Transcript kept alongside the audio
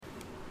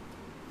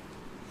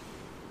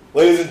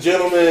Ladies and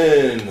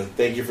gentlemen,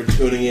 thank you for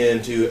tuning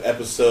in to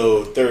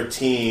episode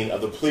 13 of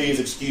the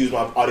Please Excuse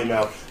My Potty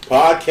Mouth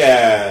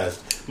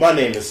podcast. My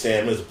name is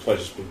Sam. It is a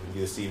pleasure speaking with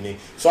you this evening.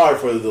 Sorry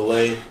for the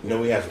delay. You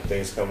know we have some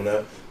things coming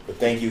up. But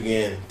thank you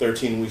again.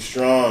 13 weeks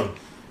strong.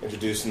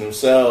 Introducing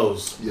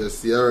themselves. Yes,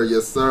 sir.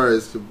 Yes, sir.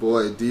 It's your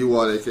boy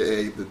D1,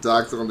 a.k.a. the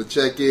Doctor on the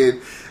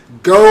check-in.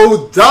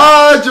 Go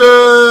Dodgers!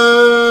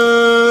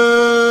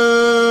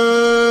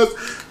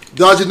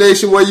 Dodger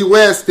Nation, where you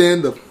at?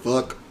 Stand the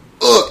fuck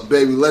up,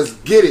 baby. Let's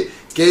get it.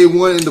 Game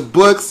 1 in the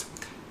books.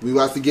 We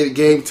about to get it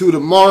game 2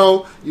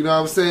 tomorrow. You know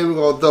what I'm saying? We're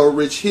going to throw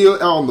Rich Hill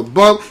out on the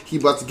bump. He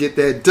about to get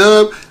that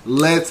dub.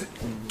 Let's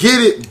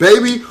get it,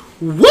 baby.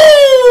 Woo!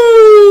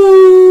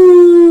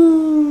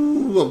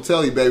 I'm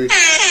telling you, baby.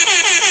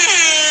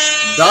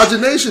 Dodger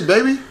Nation,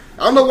 baby.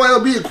 I don't know why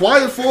I'm being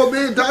quiet for,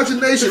 man. Dodger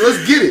Nation,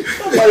 let's get it.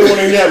 Nobody want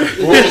to hear that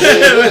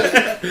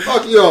bullshit.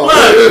 Fuck y'all. I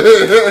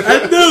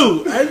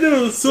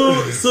knew.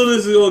 Soon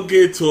as we gonna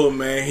get to him,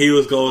 man, he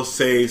was gonna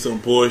say some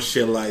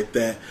bullshit like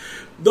that.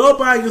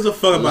 Nobody gives a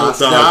fuck about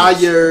the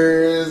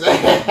Dodgers.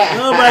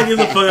 Nobody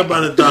gives a fuck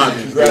about the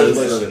Dodgers.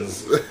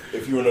 Congratulations.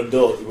 If you were an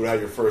adult, you would have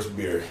your first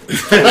beer.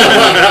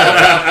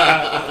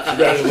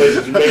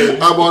 Congratulations, you made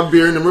it. I'm on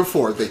beer number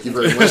 4. Thank you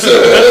very much.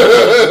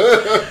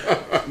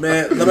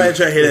 Man, nobody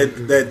try to hear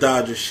that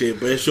Dodger shit,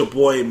 but it's your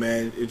boy,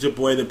 man. It's your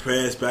boy, the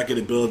press, back in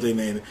the building.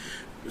 And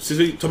since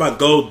we talk about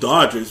go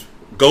Dodgers,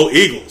 go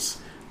Eagles.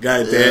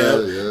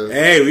 Goddamn. Yeah.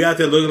 Hey, we out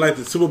there looking like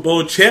the Super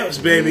Bowl champs,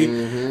 baby.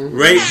 Mm-hmm.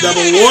 Ranked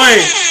number one.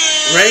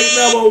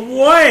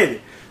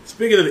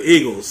 Speaking of the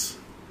Eagles,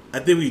 I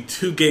think we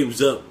 2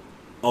 games up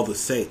on the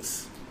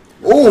Saints.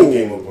 Ooh. 1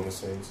 game up on the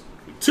Saints.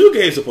 2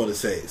 games up on the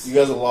Saints. You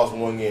guys have lost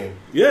 1 game.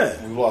 Yeah.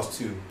 We lost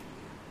 2.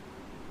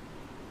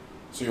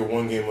 So you're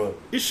 1 game up.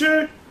 You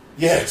sure?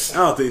 Yes. I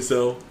don't think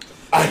so.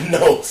 I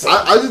know. So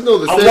I just know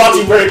the I'm Saints.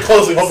 watching very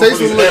closely. Hoping for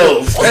these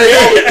L's.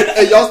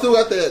 Hey, y'all still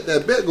got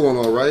that bet going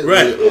on, right?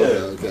 Right.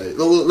 Yeah. Okay.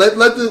 Let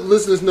the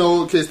listeners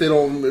know in case they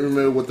don't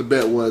remember what the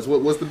bet was.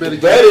 What's the bet The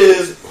again? bet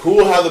is who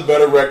will have the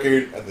better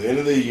record at the end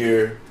of the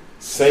year,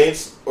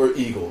 Saints or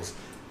Eagles.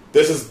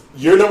 This is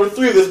year number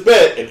 3 of this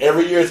bet, and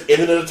every year it's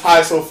ended in a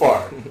tie so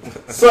far.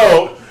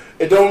 So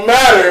it don't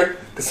matter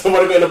because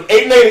somebody may end up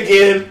 8-8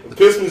 again.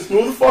 Piss me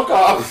smooth the fuck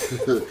off.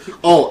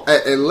 Oh,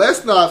 and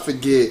let's not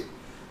forget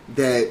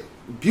that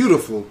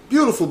beautiful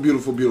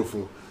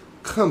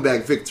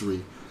comeback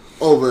victory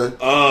over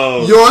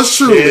yours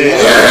truly. Yeah.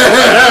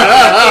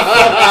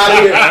 Out of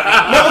here.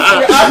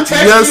 Motherfucker, I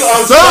texted Yes, you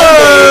on sir.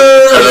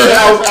 Sunday. I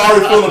was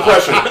already feeling the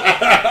pressure.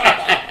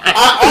 I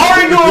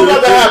already knew it was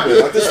about to happen.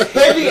 Like this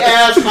heavy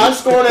ass, high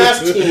scoring ass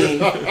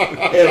team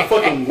and a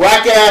fucking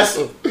whack ass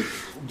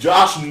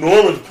Josh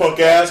Norman's punk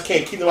ass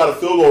can't keep them out of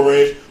field goal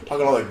range.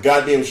 Talking all that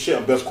goddamn shit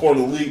on best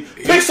corner in the league.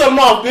 Pick something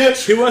off,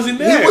 bitch. He wasn't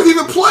there. He wasn't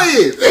even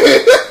playing.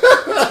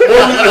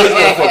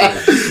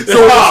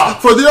 So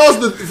for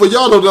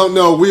y'all that don't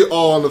know, we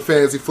all in the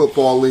fantasy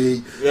football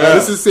league. Yeah.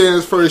 This is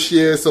Sam's first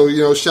year, so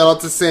shout out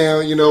to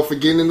Sam, for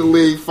getting in the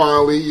league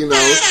finally,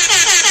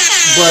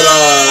 But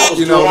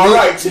all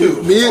right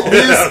too. Me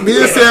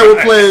and Sam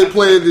were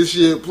playing this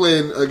year,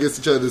 playing against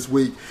each other this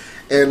week,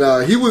 and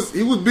he was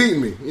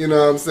beating me. You know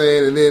what I'm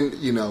saying? And then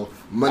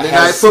Monday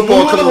Night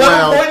Football come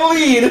around,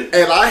 lead.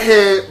 and I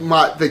had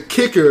the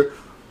kicker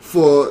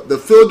for the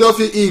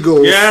Philadelphia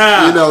Eagles.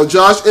 Yeah.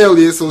 Josh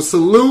Elliott. So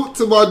salute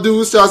to my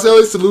dudes, Josh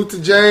Elliott. Salute to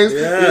James.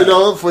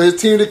 Yeah. For his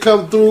team to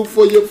come through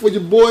for your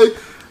boy.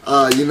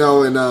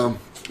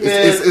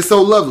 It's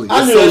so lovely.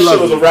 I knew so that lovely.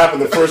 shit was a wrap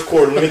in the first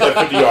quarter when we hit that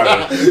 50-yarder.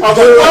 I was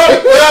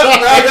like, well,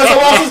 I guess I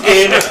lost this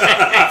game.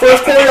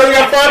 First quarter, you already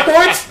got 5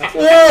 points?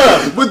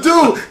 Yeah. But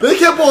dude, they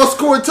kept on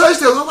scoring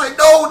touchdowns. I'm like,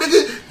 no,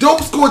 nigga,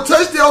 don't score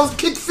touchdowns,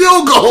 kick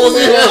field goals.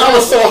 I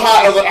was so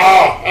hot. I was like,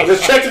 I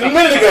just checked it a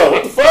minute ago.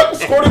 What the fuck?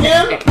 Scored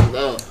again?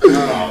 No.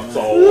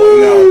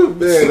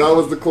 Man, that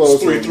was the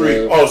close. It's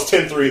 3-3. Oh, it's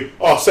 10-3.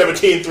 Oh,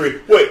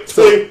 17-3. Wait,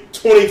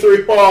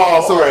 23.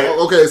 Oh, So, all right.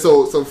 okay,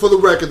 so for the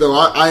record, though,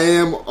 I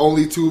am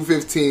only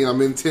 215.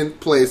 I'm in 10th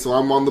place, so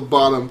I'm on the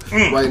bottom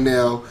right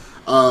now.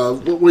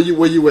 Where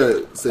you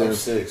at, Sam? I'm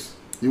 6.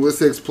 You in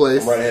 6th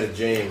place? I'm right ahead of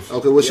James.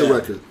 Okay, what's your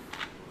record?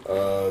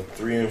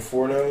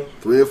 3-4 now.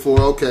 3-4.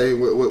 Okay,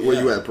 where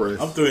you at, Press?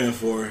 I'm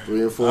 3-4.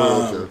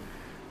 3-4. Okay.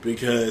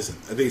 Because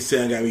I think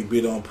Sam got me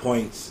beat on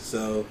points.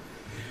 So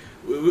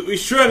we're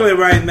struggling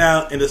right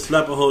now in the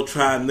Sleeper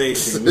Tribe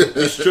Nation.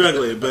 We're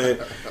struggling,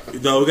 but we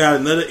got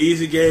another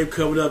easy game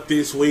coming up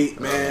this week,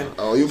 man.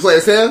 You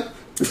playing Sam?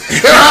 Listen,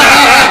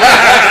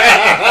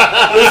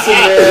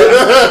 man.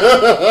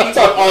 You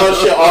talk all that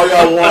shit all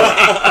y'all want.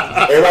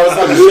 Everybody was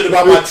talking shit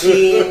about my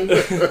team,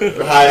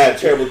 how I had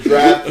terrible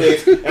draft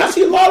picks, and I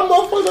see a lot of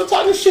motherfuckers are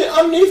talking shit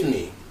underneath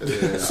me.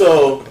 Yeah.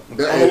 So I'm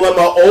gonna let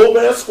my old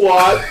man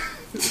squad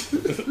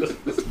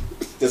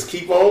just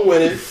keep on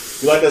winning.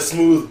 You like that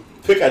smooth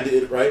pick I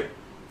did, right?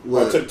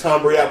 Where I took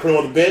Tom Brady out, put him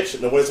on the bench,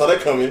 and nobody saw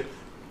that coming.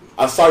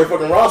 I saw your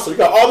fucking roster. You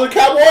got all the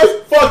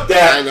Cowboys? Fuck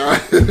that. I know.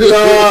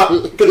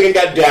 Nah, because they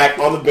got Dak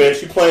on the bench.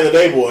 He playing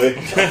today, boy.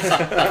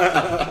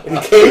 And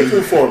he came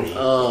through for me.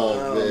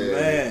 Oh,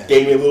 man.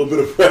 Gave me a little bit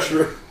of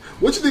pressure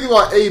What you think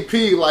about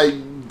AP,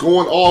 like,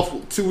 going off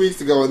 2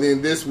 weeks ago and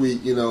then this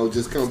week,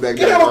 just coming back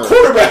Get down? out a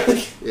quarterback.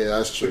 Yeah,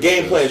 that's true. The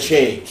game plan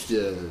changed.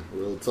 Yeah,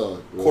 real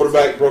talk.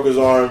 Quarterback broke his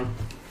arm.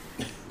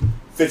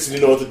 Fitz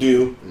didn't know what to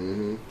do.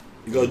 Mm-hmm.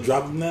 You gonna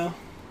drop him now?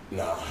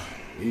 Nah.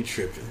 You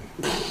tripping.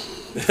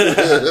 But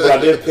I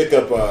did pick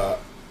up,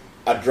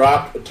 I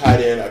dropped a tight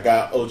end. I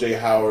got O.J.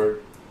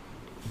 Howard.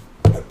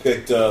 I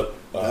picked up...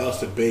 That was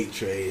the bait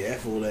trade.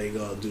 That fool ain't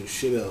gonna do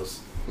shit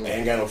else. I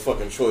ain't got no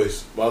fucking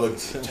choice. My other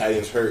tight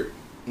end's hurt.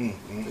 I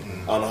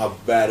don't know how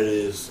bad it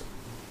is.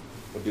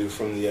 A dude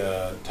from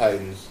the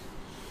Titans.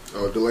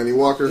 Oh, Delaney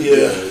Walker?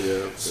 Yeah.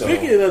 So,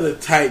 Speaking of the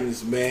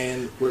Titans,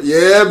 man.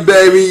 yeah,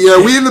 baby.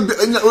 Yeah, we in the...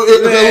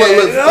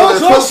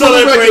 Don't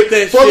celebrate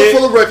that shit.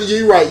 For the record,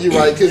 you're right.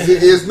 Because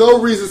there's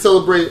no reason to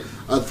celebrate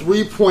a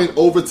 3-point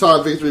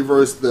overtime victory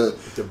versus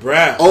the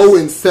Browns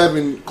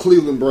 0-7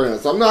 Cleveland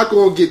Browns. So I'm not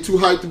going to get too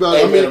hyped about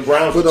it. Hey, man, the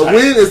Browns but are a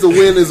win is a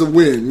win is a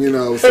win,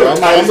 So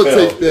I'm going to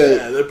take that.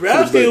 Yeah, the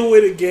Browns didn't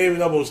win a game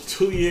in almost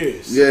 2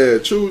 years. Yeah,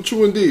 true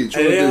indeed.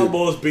 And they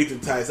almost beat the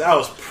Titans. I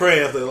was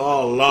praying for it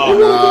all along.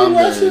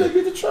 Last year they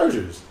beat the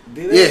Chargers.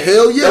 Yeah,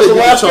 hell yeah, That's they the beat the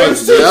last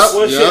Chargers. game Yep,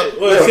 Well, yep. shit.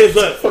 Well, shit,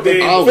 look.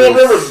 Phil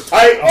Rivers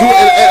tight. Dude,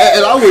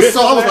 and I was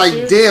Last like,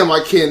 year? damn,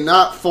 I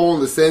cannot fall in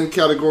the same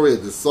category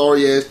as the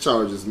sorry ass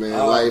Chargers, man.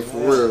 Oh, for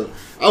man. real.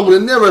 I would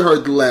have never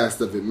heard the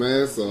last of it,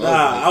 man. So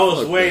I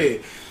was fuck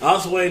waiting. I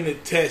was waiting to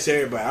text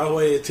everybody. I was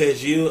waiting to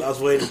text you. I was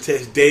waiting to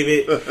text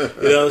David.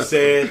 You know what I'm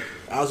saying?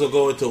 I was going to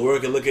go into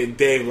work and look at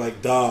Dave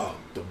like, dog,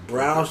 the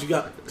Browns, you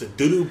got the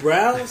doo-doo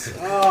Browns?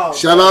 Oh,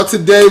 Shout out to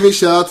David.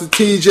 Shout out to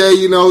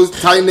TJ.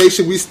 Tight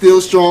Nation, we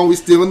still strong. We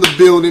still in the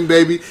building,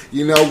 baby.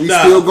 We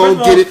still going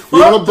to get it.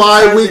 We're on a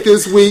bye week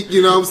this week,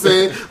 you know what I'm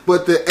saying?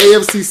 But the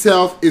AFC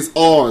South is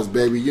ours,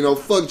 baby.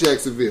 Fuck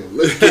Jacksonville.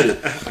 Let's get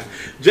it.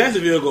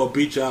 Jacksonville going to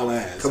beat y'all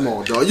ass. Come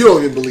on, dog. You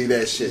don't even believe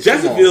that shit.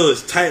 Jacksonville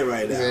is tight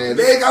right now. Man,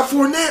 they ain't got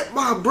Fournette,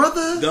 my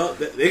brother. No,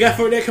 they got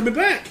Fournette coming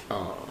back.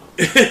 Oh.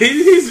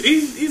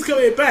 he's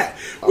coming back.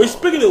 Which,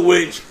 speaking of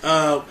which,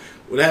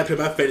 when I played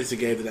my fantasy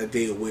game that I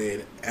did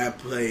win, I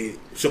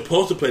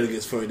supposed to play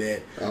against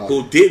Fournette,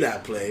 who did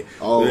not play.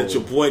 Oh. Let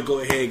your boy go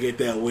ahead and get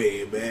that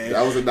win, man.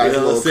 That was a nice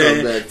little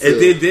comeback, too.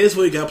 And then this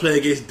week I played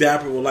against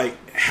Dapper with like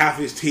half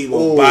his team on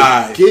Oh,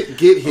 bye. get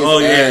his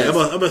ass. I'm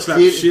gonna slap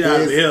the shit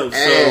out of his him. ass.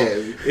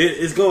 So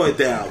it's going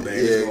down, man.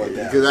 It's going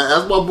down. Because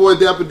that's my boy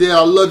Dapper Dad.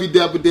 I love you,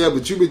 Dapper Dad,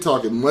 but you been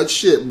talking much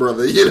shit,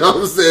 brother. You know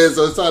what I'm saying?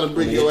 So it's time to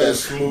bring your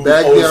ass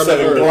back down to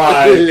earth.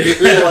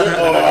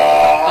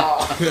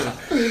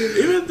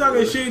 Even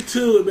talking shit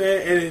too,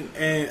 man,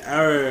 and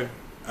our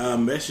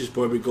message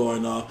board be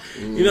going off.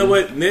 You know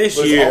what? Next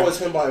But year, it's always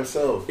him by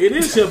himself. it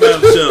is him by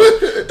himself.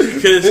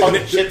 Because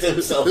Talking shit to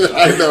himself.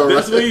 I know, right?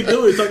 that's what he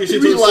do. He's talking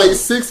shit He to be like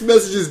himself. 6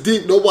 messages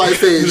deep, nobody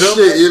saying Nope.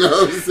 shit, you know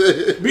what I'm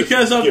saying?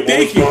 Because I'm Get one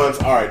thinking, response.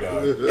 All right,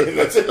 dog.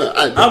 That's it.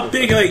 I'm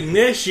thinking like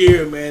next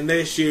year, man.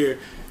 Next year,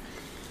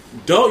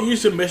 don't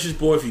use the message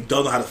board if you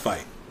don't know how to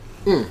fight.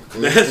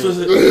 That's what's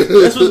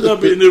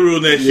gonna be the new rule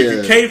next year. If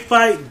you Yeah. can't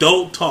fight,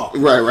 don't talk.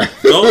 Right.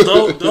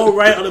 Don't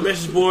write on the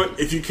message board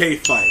if you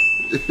can't fight.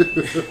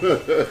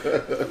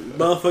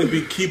 Motherfuckers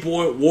be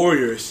keyboard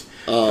warriors.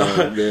 Oh,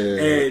 man.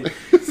 And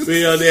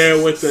be on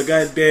there with the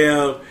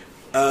goddamn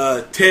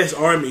test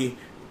army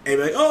and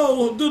be like,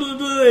 oh,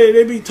 and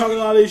they be talking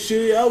all this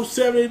shit. I'm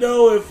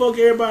 7-0 and fuck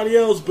everybody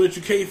else, but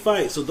you can't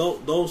fight, so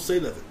don't say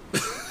nothing.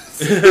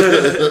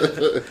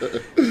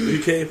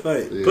 You can't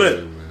fight. Yeah,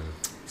 but man.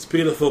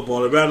 speaking of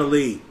football, around the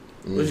league,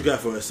 what you got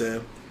for us,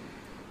 Sam?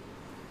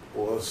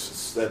 Well,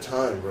 it's that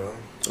time, bro.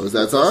 Oh, is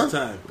that time? It's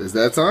time. Is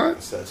that time?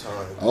 It's that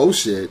time. Oh,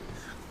 shit.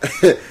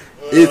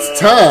 It's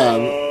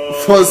time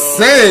for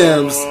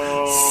Sam's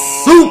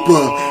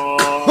Super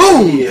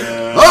Coon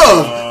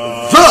of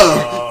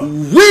the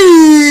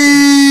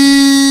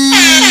Week.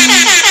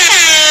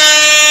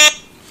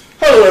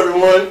 Hello,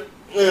 everyone.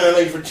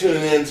 Thank you for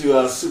tuning in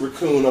to Super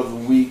Coon of the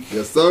Week.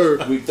 Yes, sir.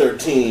 Week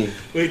 13.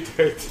 Week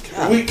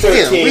 13. Week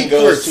 13 week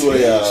goes 13.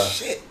 to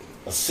Shit.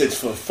 a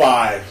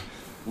 6'5"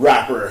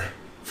 rapper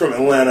from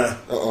Atlanta.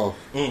 Uh-oh.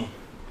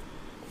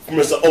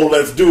 Mr. Oh,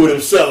 let's do it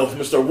himself,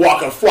 Mr.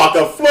 Waka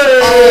Flocka Flame.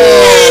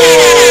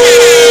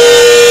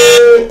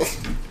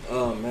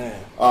 Oh,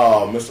 man.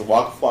 Oh, Mr.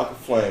 Waka Flocka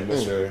Flame,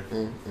 Mr.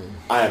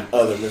 I am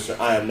other, Mr.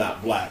 I am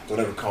not black. Don't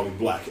ever call me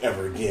black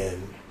ever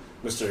again.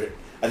 Mr.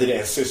 I did an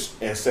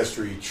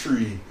ancestry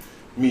tree,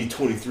 me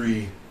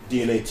 23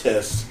 DNA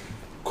test.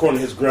 According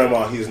to his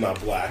grandma, he is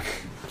not black.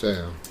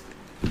 Damn.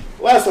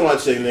 Last time I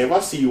checked, man, if I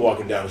see you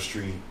walking down the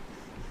street,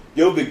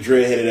 your big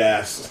dread-headed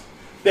ass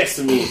next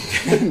to me,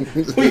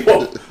 we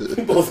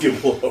both get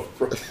pulled over,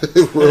 bro.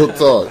 Real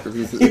talk.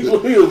 He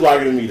was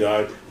blacker than me,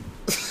 dog.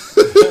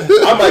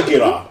 I might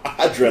get off.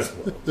 I dress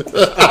well.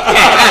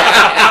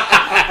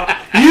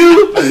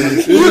 you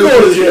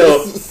go to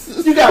jail.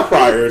 You got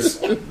priors.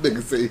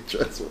 Nigga say he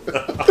dress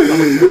well.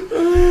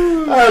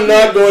 I'm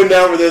not going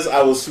down for this.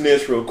 I will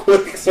snitch real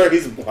quick. Sir,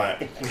 he's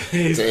black.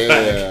 He's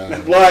Damn.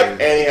 He's black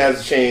and he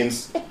has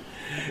chains.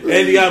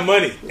 And he got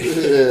money.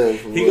 Yeah,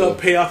 He gonna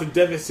pay off the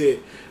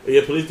deficit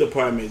Your police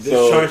department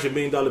discharge your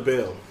 $1 million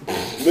bill.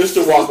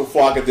 Mr. Waka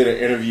Flocka did an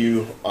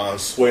interview on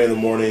Sway in the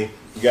Morning.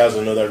 You guys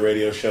will know that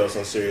radio show. It's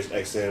on Sirius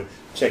XM.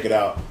 Check it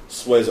out.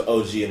 Sway's an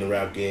OG in the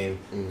rap game.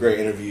 Great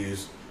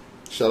interviews.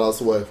 Shout out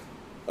Sway.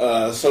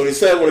 So he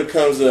said when it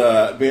comes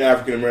to being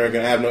African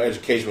American, I have no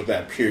education with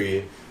that,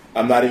 period.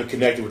 I'm not even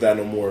connected with that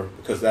no more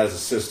because that is a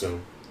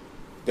system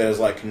that is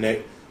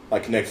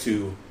connect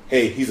to,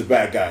 hey, he's a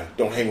bad guy.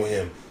 Don't hang with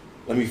him.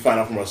 Let me find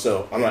out for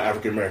myself. I'm not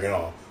African American at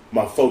all.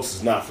 My folks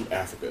is not from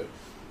Africa.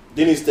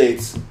 Then he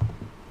states,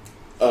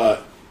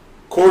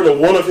 according to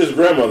one of his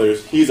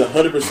grandmothers, he's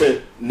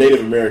 100% Native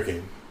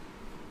American,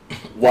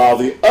 while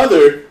the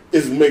other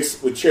is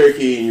mixed with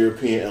Cherokee and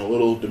European and a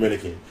little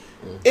Dominican.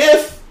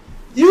 If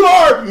you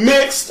are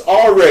mixed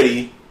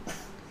already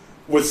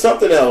with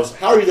something else,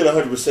 how are you then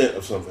 100%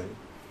 of something?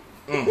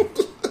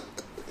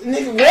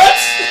 Nigga, what?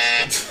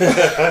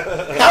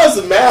 How does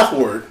the math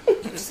work?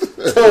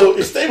 So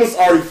your statement's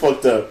already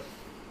fucked up.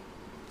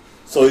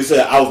 So he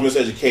said, I was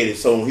miseducated.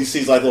 So when he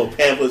sees little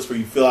pamphlets where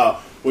you fill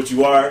out what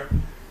you are,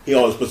 he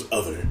always puts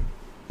other.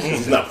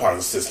 He's not part of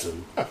the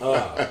system.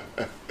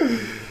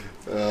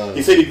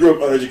 He said he grew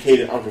up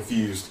uneducated. I'm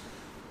confused.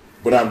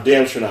 But I'm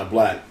damn sure not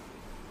black.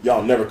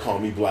 Y'all never call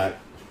me black.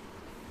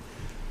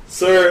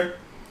 Sir,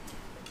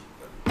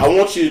 I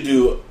want you to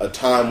do a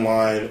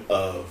timeline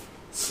of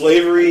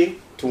slavery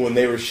to when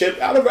they were shipped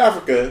out of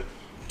Africa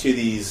to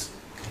these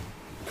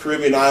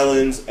Caribbean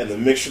islands and the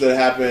mixture that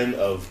happened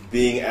of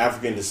being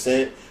African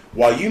descent.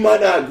 While you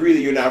might not agree that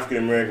you're an African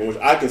American, which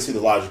I can see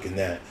the logic in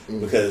that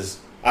because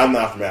I'm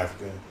not from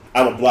Africa.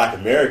 I'm a black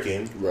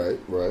American.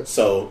 Right.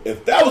 So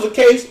if that was the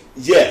case,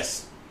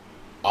 yes,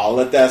 I'll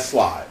let that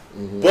slide.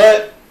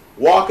 But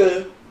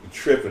Waka, you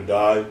tripping,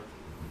 dog.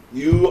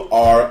 You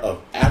are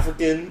of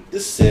African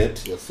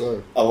descent. Yes,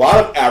 sir. A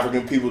lot of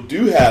African people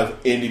do have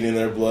Indian in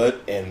their blood,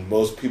 and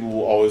most people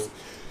will always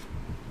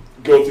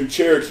go through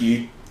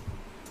Cherokee.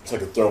 It's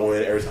like a throw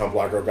in every time a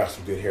black girl got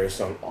some good hair or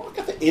something. Oh, I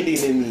got the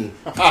Indian in me.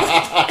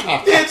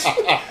 Bitch.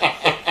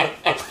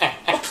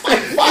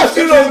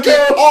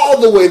 Get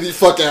all the way the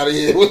fuck out of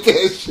here with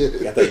that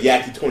shit. Got that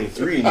Yaki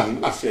 23 in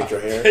you. You shake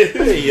your hair.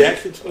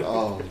 Yaki 23.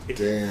 Oh,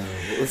 damn.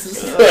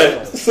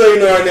 So you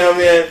know right now,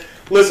 man.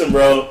 Listen,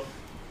 bro.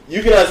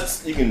 You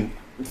can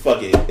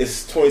fuck it.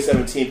 It's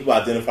 2017. People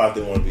identify if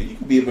they want to be. You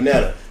can be a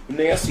banana. But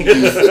nigga, I see you.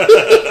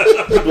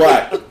 You're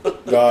black.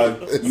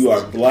 God, you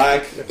are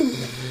black.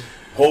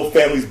 Whole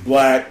family's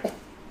black.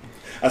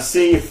 I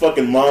seen your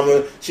fucking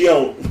mama. She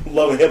on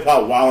Love and Hip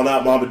Hop Wildin'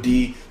 Out, Mama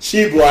D.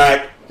 She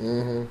black.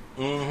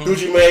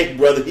 Gucci Mane,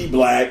 brother, he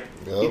black.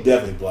 Yep. He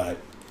definitely black.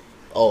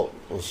 Oh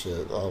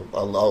shit.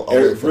 I'll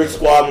Eric wait for Brick that.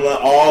 Squad,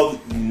 all you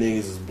niggas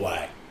is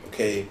black.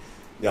 Okay?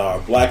 Y'all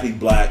are blackly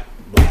black.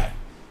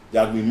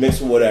 Y'all can be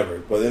mixed with whatever.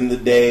 But at the end of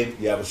the day,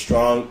 you have a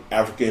strong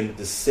African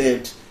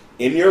descent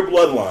in your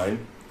bloodline.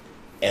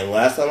 And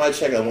last time I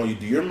checked, I want you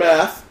to do your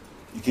math.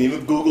 You can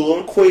even Google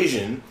an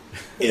equation.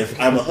 If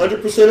I'm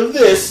 100% of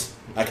this,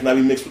 I cannot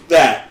be mixed with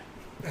that.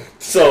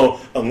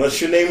 So,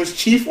 unless your name is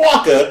Chief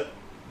Waka,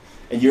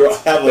 and you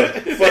have a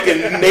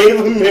fucking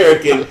Native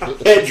American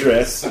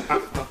headdress,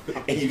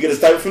 and you get a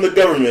stipend from the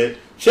government,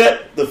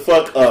 shut the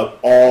fuck up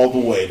all the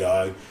way,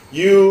 dog.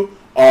 You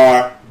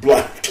are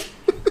black.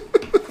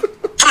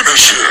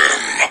 Finish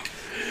him.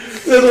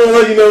 Just want to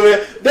let you know,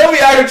 man. Don't be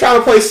out here trying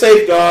to play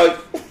safe, dog.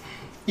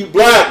 You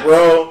black,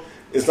 bro.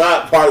 It's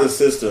not part of the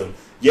system.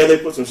 Yeah, they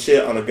put some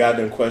shit on a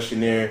goddamn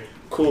questionnaire.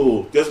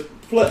 Cool. Just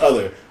play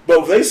other. But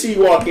if they see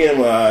you walk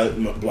in,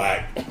 I'm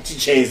black. She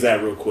changed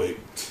that real quick.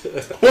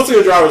 What's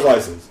your driver's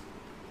license?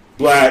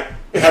 Black,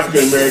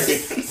 African American.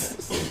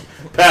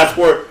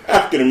 Passport,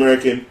 African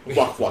American.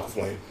 Flock of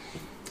flame.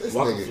 This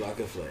Waka nigga.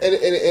 Flocka Flame. And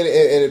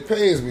it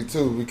pains me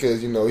too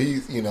because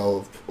he's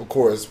of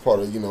course part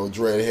of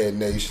Dreadhead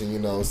Nation. You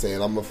know what I'm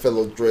saying? I'm a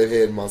fellow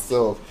Dreadhead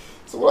myself.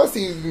 So when I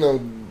see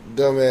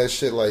dumbass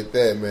shit like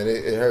that, man,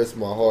 it hurts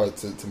my heart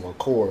to my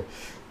core.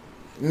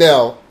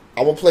 Now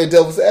I'm gonna play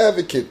devil's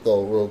advocate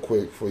though, real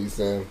quick for you,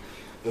 Sam.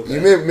 Okay. You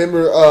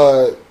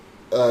remember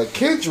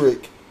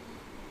Kendrick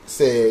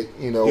said,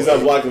 He's not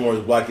black anymore.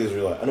 He's a black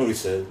Israelite. I know what he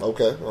said.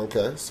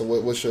 Okay. So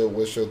what's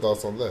your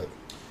thoughts on that?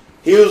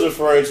 He was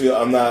referring to,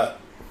 I'm not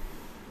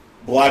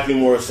black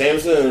anymore. Same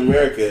as in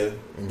America.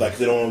 Like,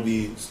 they don't want to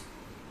be,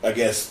 I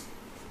guess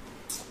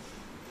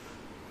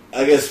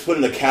put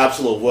in the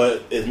capsule of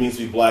what it means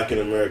to be black in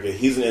America.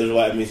 He's an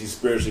Israelite. It means he's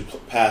spiritually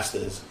past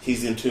this.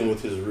 He's in tune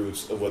with his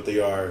roots of what they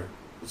are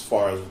as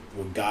far as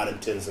what God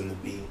intends them to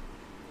be.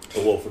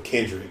 Well, for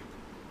Kendrick.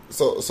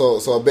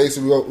 So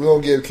basically, we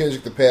don't give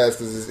Kendrick the pass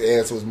because his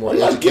answer was more I'm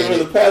not educated. giving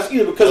him the pass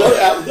either because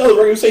the other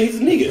regulars say he's a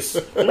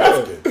niggas. I'm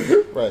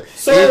African. Right.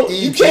 So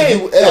you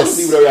can't. Y'all can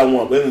be whatever y'all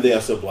want. But at the end of the day,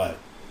 I'm still black.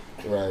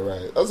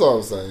 Right. That's all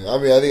I'm saying. I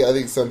mean, I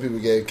think some people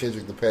gave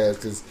Kendrick the pass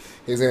because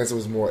his answer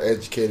was more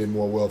educated,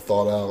 more well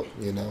thought out,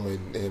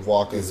 and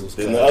Walker's was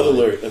Then the other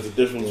lyric, there's a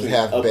difference between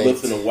half-baked.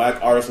 uplifting a whack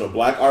artist and a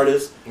black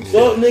artist.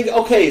 So, nigga,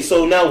 okay,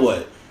 so now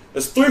what?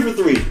 It's 3 for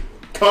 3.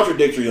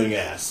 Contradictory on your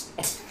ass.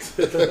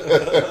 I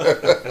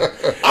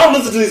don't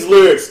listen to these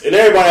lyrics, and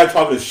everybody out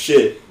talking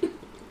shit.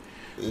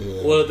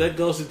 Yeah. Well, that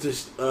goes into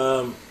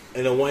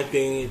and the one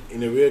thing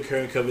in the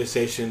reoccurring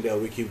conversation that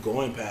we keep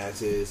going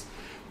past is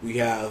we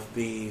have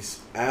these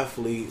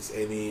athletes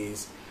and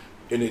these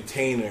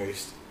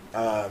entertainers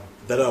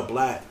that are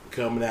black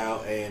coming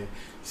out and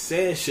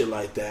saying shit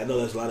like that. I know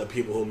there's a lot of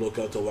people who look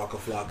up to Waka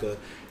Flocka,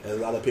 and a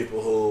lot of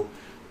people who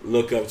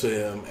look up to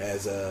him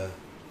as a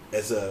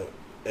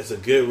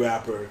good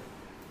rapper.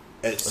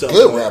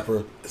 Good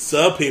rapper.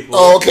 Some people.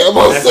 Oh, okay. I'm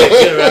about to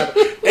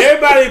say.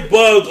 Everybody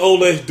bugged. Oh,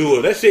 let's do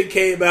it. That shit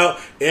came out.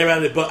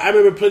 Everybody bugged. I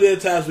remember plenty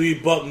of times we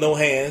bumped No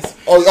Hands.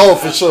 Oh,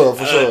 for sure,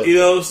 for sure. You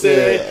know what I'm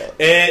saying?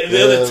 Yeah. And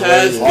the other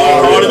times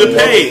man, go harder to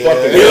pay. You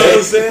know what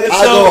I'm saying?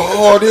 I go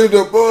hard in the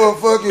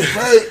motherfucking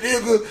paint,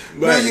 nigga.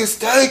 Right. Nigga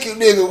stankin',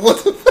 nigga.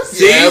 What the fuck?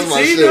 See, Yeah, that's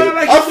my shit. no,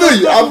 like I feel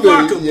you. I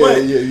feel you. But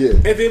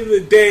Yeah. at the end of the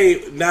day,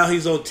 now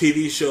he's on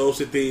TV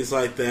shows and things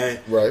like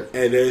that. Right.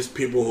 And there's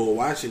people who are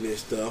watching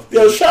this stuff.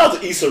 Yo, shout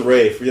out to Issa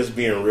Rae for just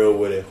being real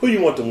with it. Who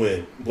you want to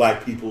win?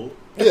 Black people.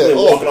 Yeah,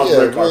 walking off the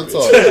red real carpet.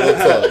 talk,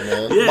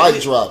 man. Yeah.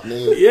 Mic drop, man.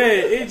 Yeah,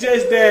 it's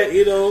just that,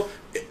 you know,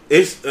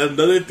 it's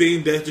another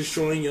thing that's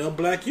destroying young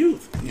black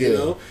youth. You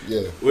know?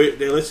 Yeah.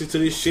 They listen to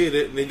this shit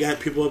and they got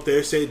people up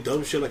there saying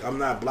dumb shit like, I'm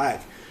not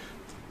black.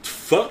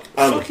 Fuck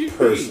I'm fuck a you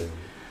person. mean?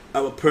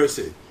 I'm a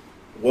person.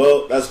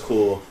 Well, that's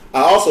cool.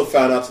 I also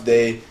found out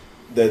today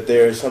that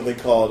there's something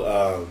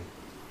called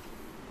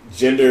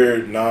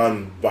gender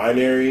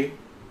non-binary.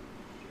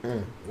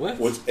 What?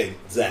 Which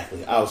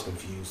exactly? I was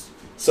confused.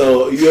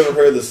 So, you ever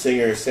heard of the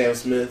singer Sam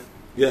Smith?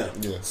 Yeah.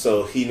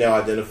 So he now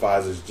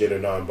identifies as gender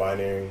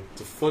non-binary. What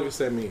the fuck does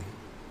that mean?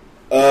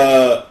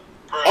 All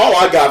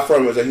I got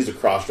from it is that he's a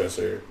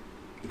cross-dresser.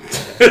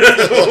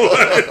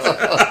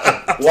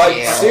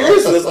 Like,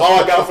 seriously, that's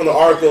all I got from the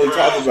article. He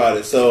talked about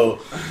it. So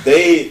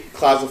they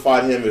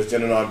classified him as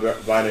gender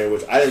non-binary,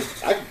 which I didn't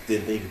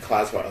think he could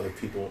classify other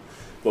people,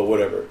 but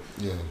whatever.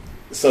 Yeah.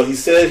 So he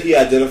said he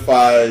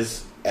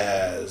identifies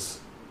as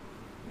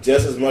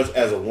just as much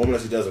as a woman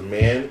as he does a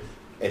man,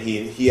 and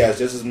he has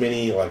just as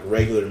many like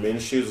regular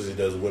men's shoes as he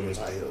does women's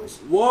high heels.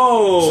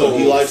 Whoa! So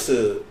he likes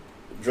to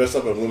dress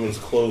up in women's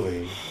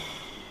clothing,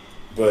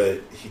 but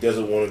he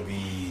doesn't want to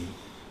be.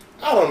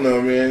 I don't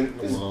know, man.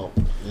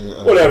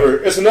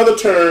 Whatever. It's another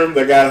term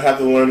that guys have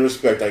to learn to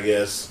respect, I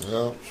guess.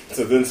 Yeah.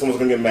 So then someone's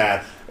gonna get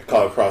mad. I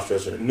call it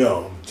cross-dresser.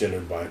 No, I'm gender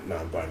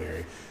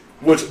non-binary.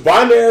 Which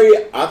binary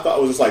I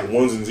thought was just like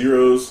ones and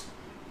zeros,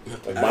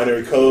 like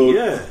binary code.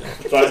 Yeah.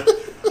 So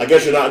I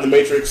guess you're not in the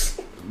Matrix.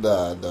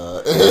 Nah.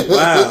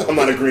 Wow. I'm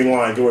not a green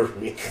line. Go away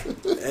from me.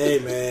 Hey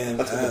man,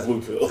 That's the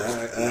blue pill.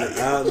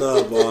 I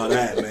love all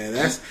that, man.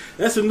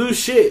 That's some new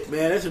shit,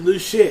 man. That's some new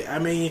shit. I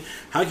mean,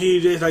 how can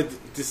you just like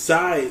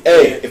decide?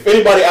 Hey, if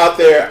anybody out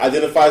there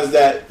identifies as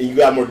that and you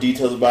got more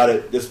details about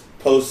it, just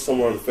post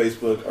somewhere on the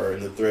Facebook or in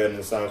the thread on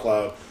the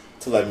SoundCloud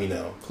to let me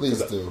know. Please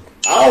do.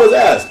 I always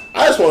ask.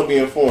 I just want to be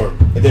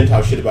informed and then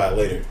talk shit about it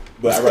later.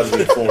 But I'd rather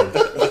be informed.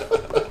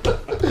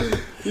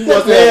 He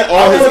wants to Man, have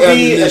all I his want to be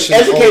an ammunition on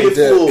educated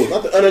deck. fool,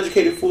 not the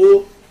uneducated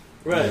fool.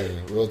 Right. Yeah,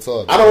 real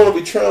talk. I don't want to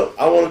be Trump.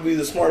 I want to be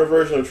the smarter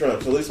version of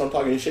Trump. So at least I'm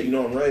talking shit. You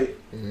know I'm right.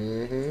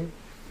 Mm-hmm.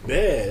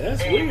 Man,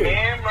 that's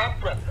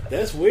weird.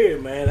 That's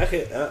weird, man. I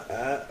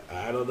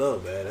don't know,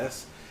 man.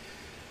 That's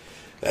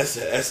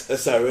outrageous.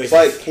 It's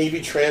like, can you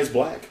be trans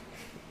black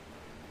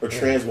or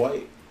trans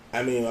white?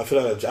 I mean, I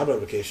feel like a job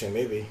application,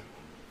 maybe.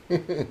 I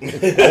want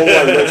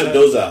to like Rachel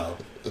Dolezal.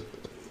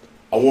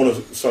 I want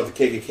to start the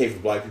KKK for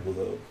black people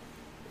though.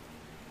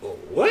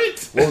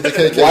 What? What was the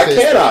KKK? Why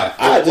can't I?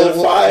 I What-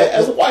 identify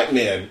as a white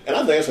man, and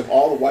I think I have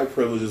all the white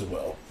privilege as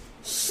well.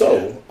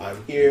 So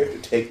I'm here to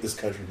take this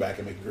country back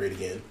and make it great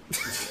again.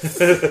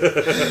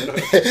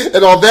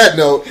 And on that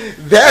note,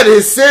 that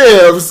is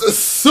Sam's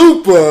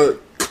super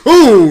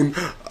coon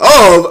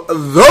of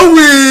the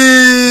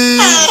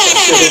week.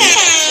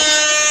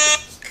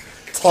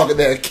 Talking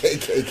that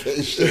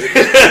KKK shit.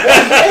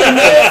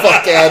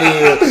 Fuck out of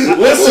here.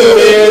 Listen,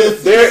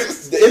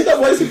 man, isn't that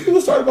why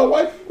people started by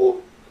white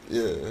people?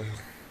 Yeah.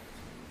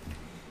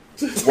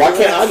 Why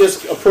can't I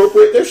just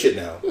appropriate their shit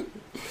now?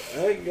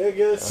 I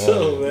guess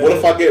so, man. What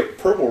if I get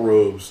purple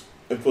robes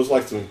and put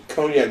like some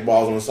cognac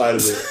balls on the side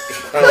of the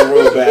Crown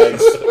Royal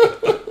bags?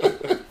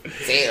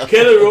 Damn.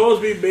 Can the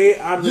rolls be made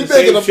out of You the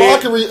making same a shit?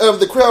 mockery of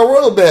the Crown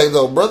Royal bag,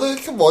 though, brother.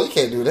 Come on, you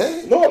can't do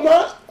that. No, I'm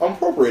not. I'm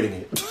appropriating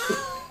it.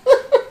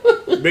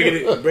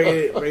 Bringing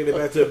it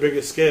back to a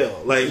bigger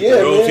scale. Like Yeah,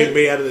 the rolls man. be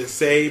made out of the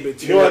same You know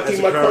material what I as keep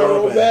a my Crown Crown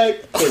Royal Royal bag?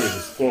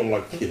 Kids, flowing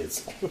like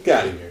kids. Get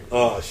out of here.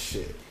 Oh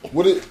shit!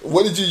 What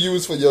did you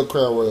use for your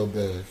Crown Royal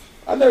bag?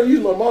 I never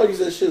used my mom. Used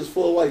that shit is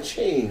full of like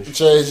change.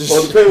 Change.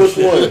 Or depending which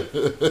one.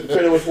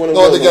 Depending which one. It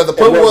No, was, they got the and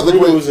purple what one, the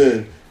group green- it was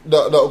in. No,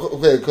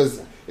 okay,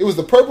 because it was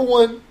the purple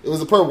one. It was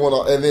the purple one,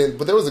 and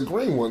but there was a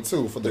green one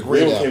too for the, The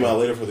green one apple. came out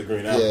later for the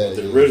green apple. Yeah, but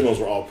the yeah. originals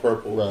were all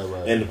purple.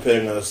 Right. And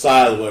depending on the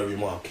size of whatever your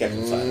mom kept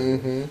inside.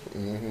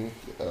 Mm-hmm.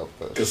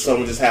 Because some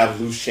would just have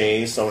loose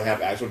change, some would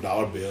have actual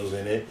dollar bills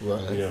in it.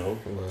 Right. You know,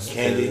 Right.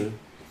 Candy. And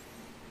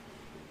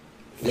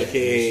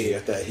Okay,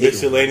 got that hit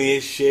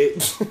miscellaneous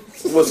shit.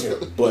 What's here?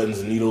 Buttons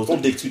and needles.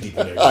 Don't dig too deep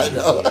in there. I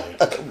know.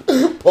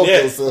 Poke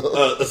Yeah,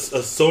 yourself.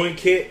 a sewing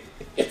kit.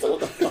 What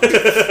the fuck?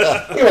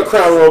 Give a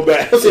Crown Royal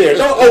back. What's in here?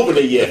 Don't open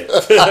it yet.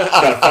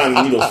 Gotta find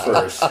the needles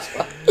first.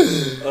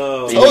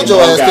 Told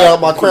your ass get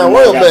out my Crown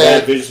Royal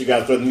bag. Vision, you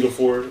gotta throw the needle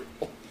forward.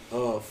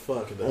 Oh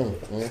fuck no.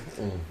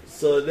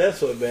 So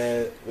that's what,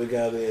 man. We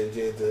got the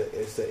agenda.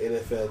 It's the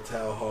NFL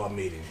town hall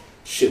meeting.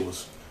 Shit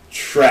was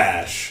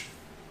trash.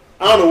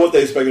 I don't know what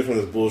they expected from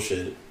this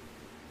bullshit.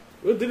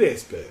 What did they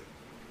expect?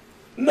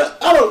 No,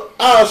 I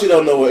honestly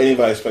don't know what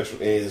anybody expects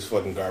from any of this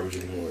fucking garbage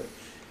anymore.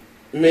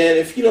 Man,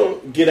 if you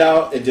don't get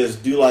out and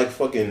just do like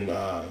fucking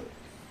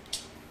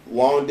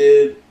Long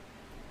did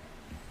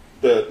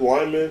the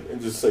lineman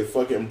and just say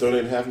fuck it, I'm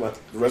donating the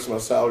rest of my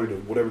salary to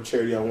whatever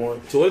charity I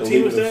want. So what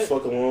team was that?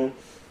 Fuck alone.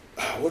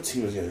 What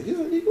team was that? He's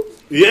an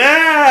Eagles.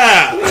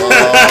 Yeah.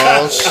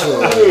 Oh shit!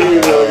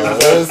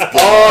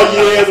 Oh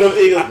yeah, those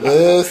Eagles.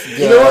 This guy.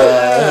 You know what?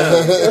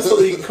 That's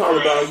what you can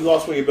comment about. You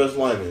lost one of your best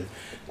linemen.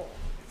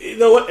 You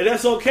know what? And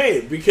that's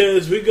okay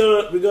because we're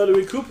gonna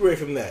recuperate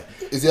from that.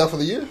 Is he out for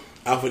the year?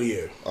 Out for the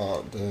year.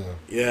 Oh damn!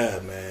 Yeah,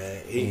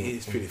 man.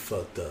 He's pretty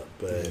fucked up,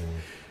 but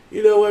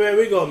you know what, man?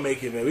 We gonna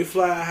make it, man. We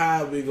fly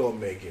high, we gonna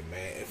make it,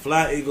 man.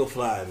 Fly Eagle,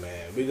 fly,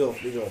 man. We gonna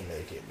make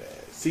it, man.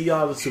 See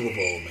y'all in the Super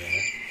Bowl,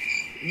 man.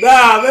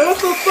 Nah, man, what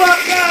the fuck?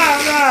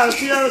 Nah.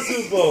 See y'all in the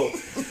Super Bowl.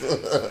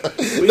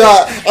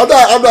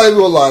 I'm not even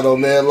gonna lie though,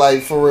 man.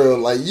 Like for real,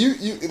 like you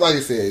like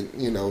I said,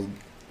 you know,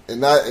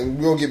 and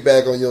we're gonna get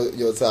back on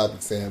your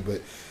topic, Sam.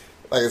 But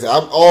like I said,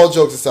 I'm all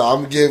jokes aside. I'm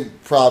gonna give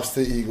props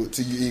to you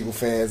Eagle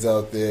fans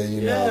out there.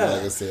 You know,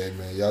 like I said,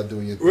 man, y'all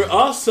doing your thing. We're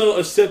also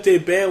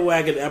accepting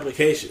bandwagon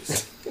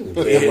applications. You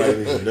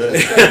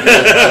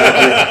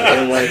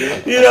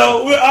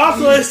know, we're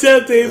also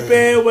accepting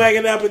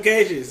bandwagon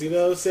applications. You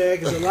know what I'm saying?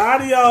 Because a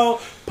lot of y'all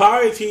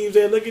power teams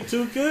ain't looking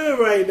too good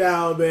right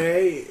now,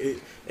 man.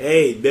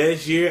 Hey,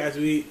 next year after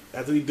we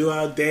do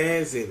our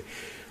dance and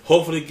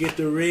hopefully get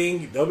the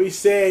ring, don't be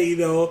saying, you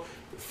know,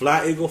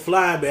 fly Eagle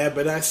fly, man.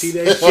 But I see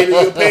that shit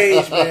on your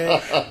page, man.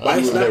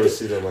 Might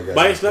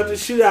slap the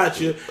shit out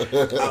you.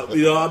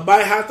 You know, I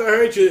might have to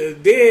hurt you.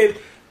 Then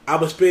I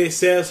would spend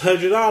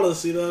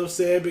 $700, you know what I'm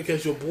saying?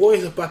 Because your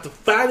boy's about to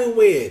finally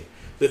win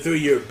the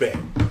 3-year bet.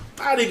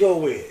 Finally gonna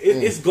win.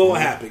 It's gonna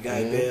happen,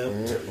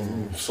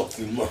 goddamn.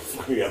 Something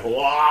motherfucker.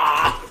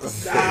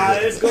 Nah,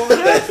 it's gonna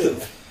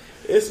happen.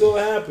 It's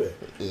gonna happen.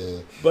 Yeah.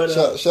 But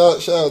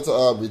shout out to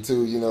Aubrey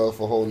too, you know,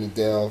 for holding it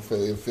down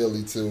in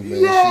Philly too,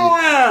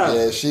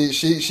 man. She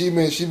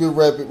been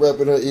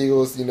repping her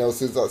Eagles, you know,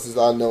 since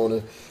I known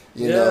her,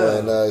 you know,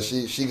 and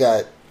she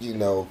got, you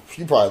know,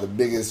 she probably the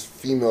biggest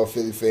female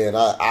Philly fan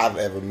I've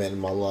ever met in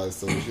my life.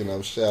 So, you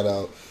know, shout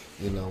out,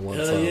 you know, one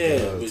time. Yeah,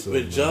 to her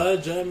with John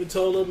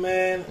Matola,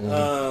 man.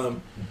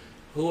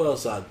 Who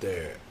else out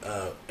there?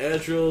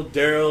 Andrew,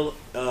 Daryl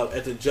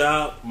at the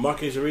job,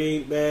 Marcus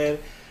Reed, man.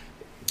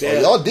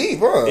 Y'all deep,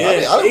 huh? Yeah,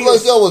 I didn't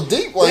realize y'all was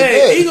deep like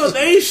that. Eagles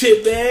ain't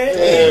shit, man.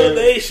 Eagles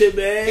ain't shit,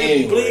 man.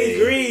 Anyway, bleed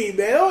green,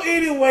 man. Don't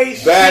anyway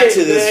shit, back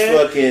to this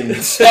fucking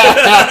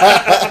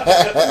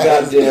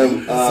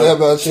goddamn town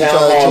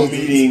hall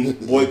meeting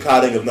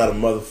boycotting of not a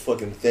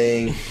motherfucking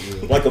thing.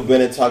 Michael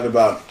Bennett talking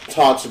about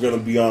talks are going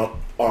to be on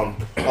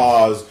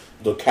pause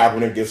until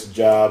Kaepernick gets a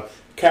job.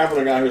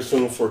 Kaepernick out here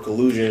suing for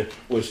collusion,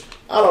 which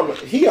I don't know.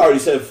 He already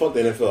said fuck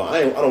the NFL.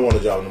 I don't want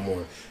a job no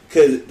more.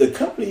 Because the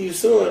company you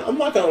suing, I'm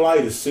not going to allow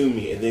you to sue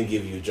me and then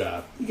give you a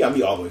job. You got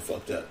me all the way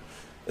fucked up.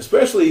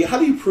 Especially, how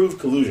do you prove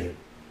collusion?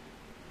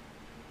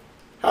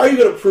 How are you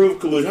going to prove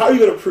collusion? How are you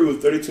going to prove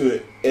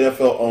 32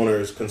 NFL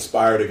owners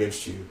conspired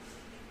against you?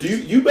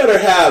 You better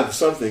have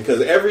something,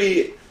 because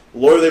every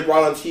lawyer they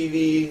brought on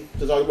TV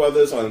to talk about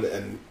this,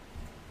 and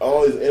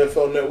all these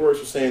NFL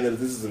networks are saying that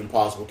this is an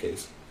impossible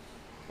case.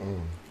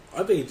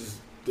 I think it's just...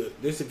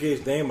 There's a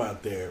kid's name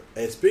out there.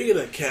 And speaking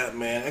of Cap,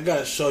 man, I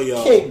gotta show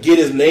y'all. He can't get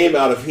his name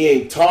out if he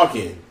ain't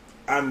talking.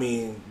 I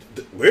mean,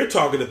 we're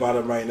talking about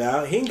him right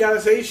now. He ain't gotta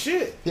say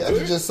shit. He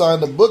actually just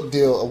signed a book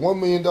deal, a $1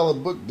 million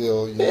book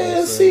deal. You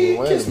know see,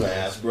 kiss my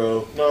ass,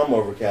 bro. No, I'm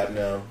over Cap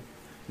now.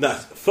 Nah,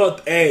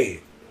 fuck A.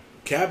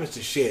 Cap is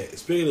the shit.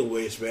 Speaking of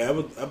which, man, I'm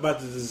about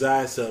to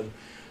design some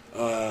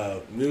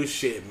new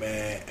shit,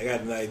 man. I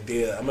got an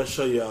idea. I'm gonna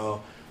show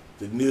y'all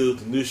the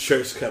new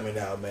shirts coming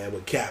out, man.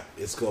 With Cap,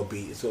 it's gonna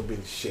be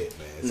the shit,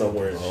 man. I'm not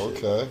wearing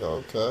shit.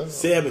 Okay.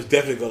 Sam is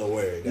definitely gonna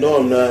wear it. No,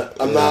 I'm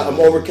not. I'm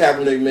over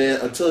Kaepernick,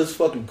 man. Until his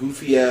fucking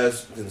goofy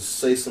ass can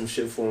say some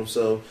shit for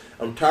himself.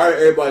 I'm tired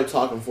of everybody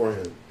talking for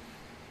him.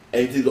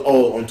 And he did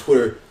on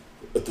Twitter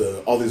with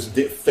all these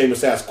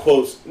famous ass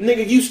quotes.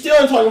 Nigga, you still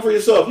ain't talking for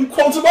yourself. You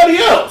quote somebody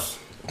else.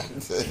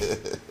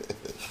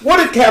 What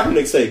did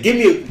Kaepernick say? Give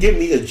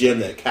me a gem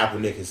that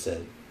Kaepernick has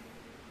said.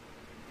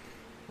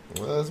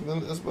 Well, it's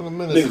been a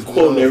minute. Nigga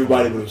quoting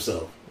everybody but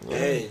himself.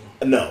 Hey.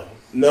 No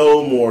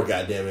more,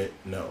 goddammit.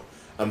 No.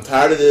 I'm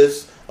tired of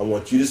this. I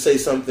want you to say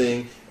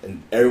something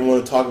and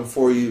everyone talking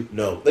for you.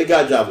 No. They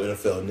got jobs in the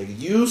NFL, nigga.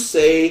 You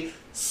say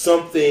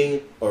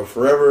something or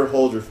forever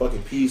hold your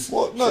fucking peace.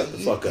 Well, no, Shut the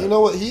fuck up. you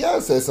know what? He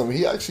has said something.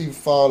 He actually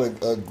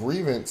filed a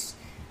grievance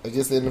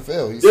against the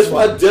NFL. That's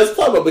what I just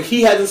talked about, but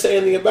he hasn't said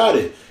anything about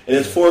it, and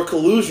it's for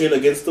collusion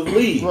against the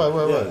league.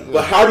 Right.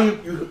 But how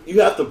do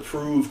you have to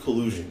prove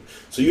collusion?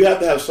 So you have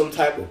to have some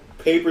type of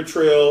paper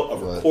trail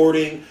of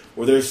recording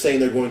where they're saying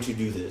they're going to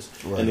do this,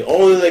 and the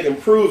only thing they can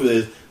prove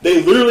is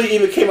they literally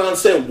even came out and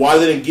said why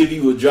they didn't give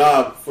you a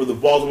job for the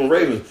Baltimore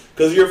Ravens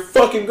because your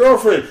fucking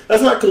girlfriend.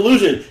 That's not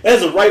collusion. It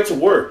has a right to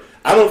work.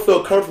 I don't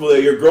feel comfortable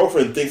that your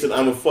girlfriend thinks that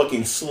I'm a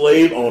fucking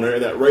slave owner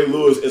and that Ray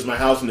Lewis is my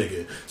house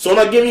nigga. So I'm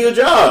not giving you a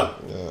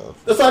job. Yeah.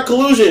 That's not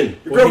collusion.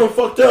 Your girlfriend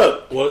fucked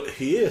up. Well,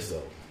 he is,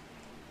 though.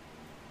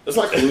 That's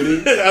not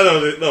colluding.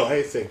 I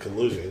ain't saying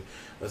collusion.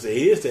 I say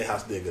he is that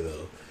house nigga,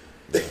 though.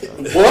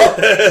 What?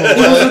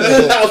 He was a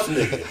good house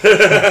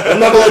nigga. I'm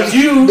not gonna let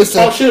you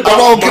talk shit about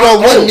I'm gonna get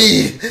on one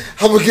knee.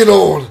 I'm gonna get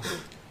on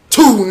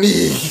 2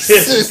 knees.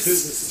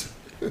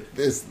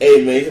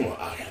 Hey, man, come on.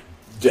 I got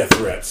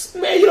death reps.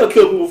 Man, you don't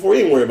kill people before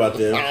you even worry about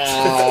them.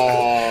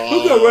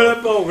 Who's gonna run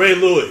up on Ray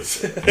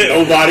Lewis?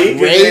 Nobody.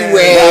 Ray.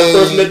 That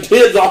person that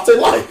kids off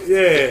their life.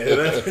 Yeah.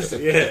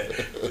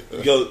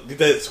 Yo, get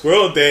that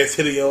squirrel dance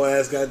hitting your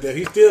ass, goddamn.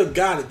 He still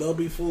got it. Don't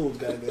be fooled,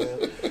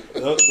 goddamn.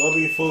 Don't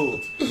be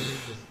fooled.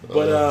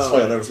 But that's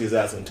why I'll never see his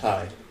ass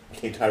untied.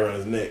 Can't tie around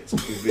his neck. It's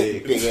too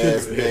big. Big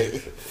ass neck.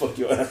 Fuck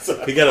your ass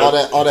up. He got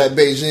all that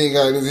Beijing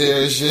got in his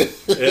ear and shit.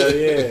 Hell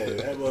yeah,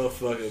 that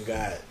motherfucker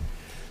got it.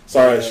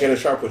 Sorry, Shannon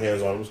Sharp put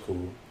hands on him. It was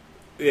cool.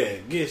 Yeah,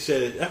 get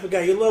Shannon. I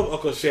forgot you love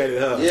Uncle Shannon,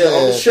 huh? Yeah,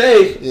 Uncle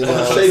Shay. You know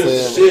Uncle Shay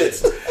was the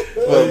shit.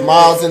 But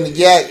Miles in the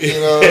yak, you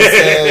know what I'm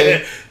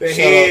saying? The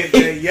head,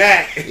 the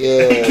yak.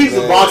 Yeah, he keeps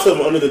a box of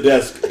them under the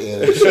desk.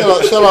 Yeah.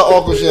 Shout out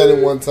Uncle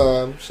Shannon one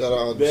time. Shout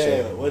out Uncle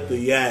Shannon. Man, what the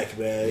yak,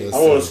 man. Yes, I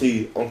want to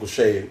see Uncle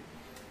Shay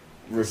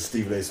versus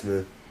Stephen A.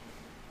 Smith.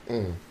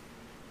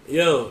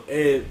 Yo,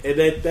 and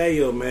that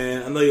thing,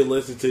 man, I know you're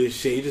listening to this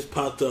shit. You just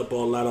popped up on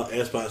a lot of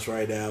Xbox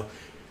right now.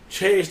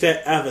 Change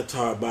that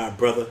avatar, my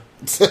brother.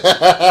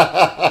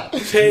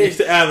 Change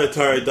the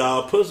avatar,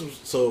 dog. Put some,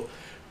 so,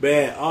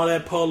 man, all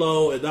that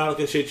polo and all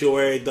that shit you're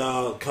wearing,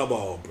 dog. Come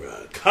on,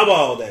 bro. Come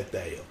on, that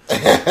thing.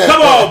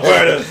 Come on,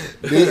 brother.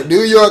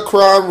 New York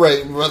crime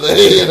rate, brother.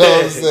 You know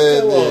what I'm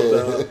saying? Come on,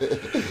 dog.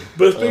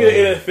 But speaking of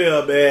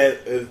NFL, man,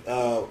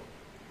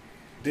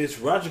 this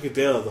Roger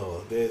Goodell,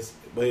 though,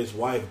 what his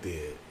wife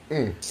did.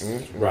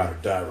 Ride or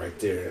die right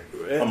there.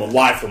 I'm a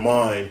lie for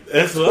mine.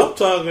 That's what I'm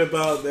talking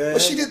about, man.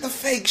 But she did the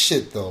fake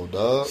shit though,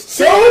 dog.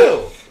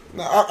 So,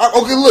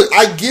 okay, look,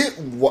 I get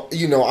what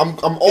you know. I'm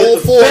all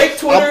if for fake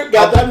Twitter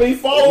got that many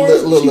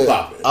followers. She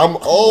popping. I'm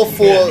all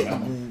for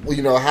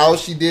you know how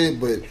she did it,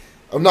 but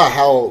I'm not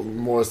how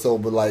more so,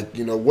 but like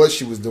you know what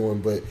she was doing.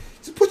 But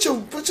just put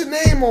your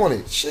name on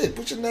it. Shit,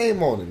 put your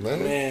name on it,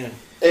 man.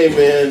 Hey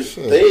man,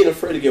 they ain't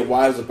afraid to get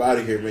wives up out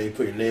of here, man. You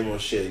put your name on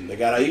shit. They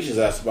got Aisha's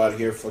ass up out of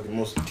here, fucking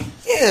most.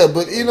 Yeah,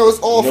 but you know it's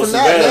all for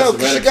now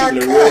because she got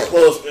real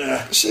close.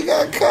 She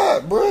got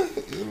caught, bro.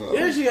 You know.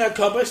 Yeah, she got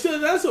caught, but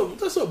still, that's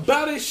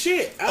about it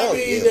shit. I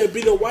mean, to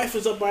be the wife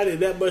of somebody in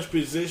that much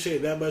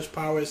position, that much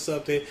power or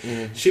something.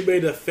 Mm-hmm. She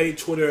made a fake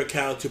Twitter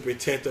account to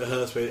protect her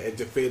husband and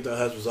defend her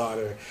husband's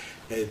honor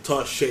and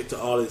talk shit to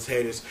all his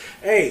haters.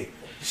 Hey.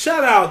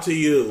 Shout out to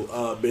you,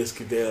 Miss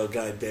Goodell,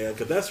 goddamn,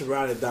 because that's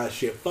ride and die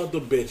shit. Fuck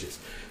them bitches.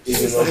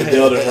 Even though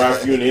Goodell didn't ride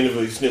for you in the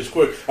interview, you snitch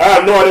quick. I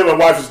have no idea what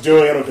my wife is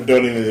doing. I don't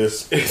condone any of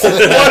this. He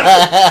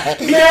gotta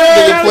keep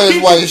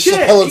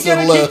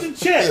the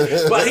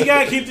check. But he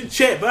gotta keep the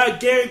check. But I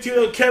guarantee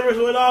the cameras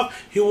went off,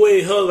 he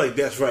waited her like,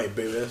 that's right,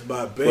 baby. That's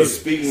my baby. But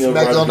speaking of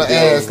smack on the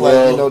ass,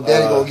 like, you know,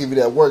 daddy gonna give you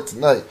that work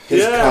tonight.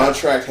 His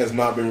contract has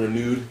not been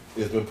renewed.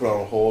 It's been put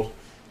on hold.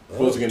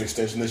 Supposed to get an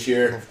extension this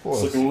year. Of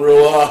course. It's looking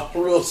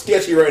real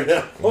sketchy right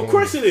now. Of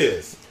course it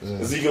is.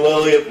 Ezekiel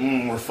Elliott,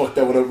 we're fucked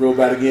that one up real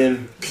bad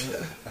again.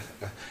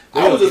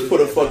 I would just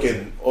put a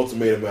fucking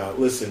ultimatum out.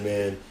 Listen,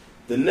 man,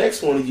 the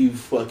next one of you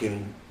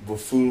fucking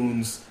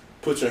buffoons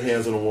put your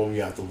hands on a woman,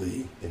 you out the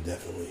league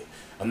indefinitely.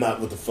 I'm not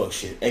with the fuck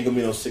shit. Ain't gonna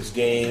be no 6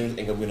 games.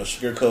 Ain't gonna be no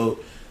sugarcoat.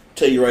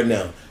 Tell you right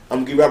now, I'm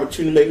gonna give you an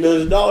opportunity to make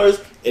millions of dollars.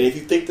 And if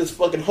you think this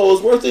fucking hoe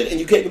is worth it and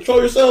you can't control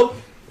yourself,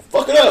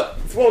 fuck it up.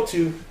 If you want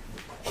to.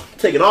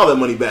 Taking all that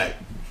money back.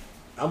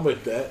 I'm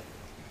with that.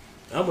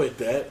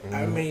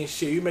 I mean,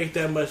 shit, you make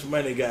that much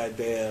money,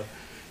 goddamn,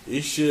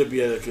 you should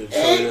be able to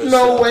control yourself. Ain't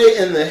no way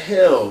in the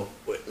hell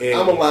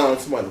I'm allowing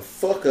somebody to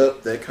fuck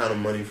up that kind of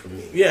money for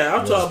me. Yeah,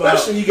 I'm talking about.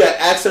 Especially you got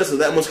access to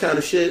that much kind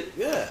of shit.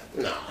 Yeah.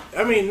 No.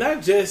 I mean,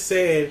 not just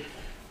saying,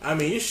 I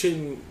mean, you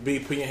shouldn't be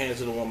putting your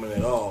hands on a woman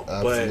at all.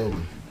 Absolutely.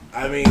 But,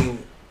 I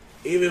mean,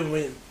 even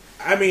when,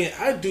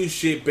 I do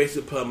shit based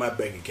upon my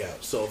bank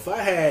account. So if I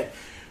had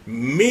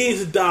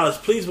millions of dollars,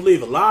 please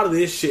believe a lot of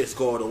this shit's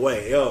going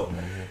away. Yo,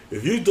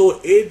 if you do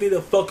anything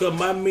to fuck up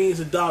my millions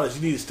of dollars,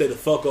 you need to stay the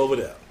fuck over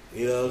there.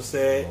 You know what I'm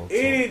saying?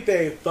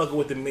 Anything fucking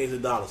with the millions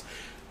of dollars.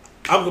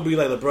 I'm gonna be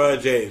like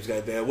LeBron James,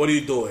 goddamn. What are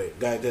you doing?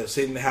 Goddamn,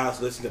 sitting in the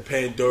house listening to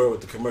Pandora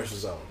with the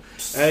commercials on.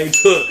 I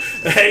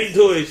ain't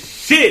doing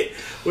shit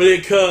when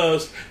it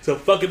comes to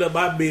fucking up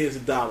my millions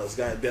of dollars.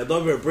 Goddamn,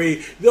 don't even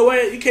breathe. You know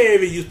what? You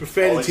can't even use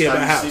profanity in my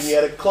Only house. time you see me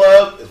at a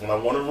club is when I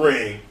want a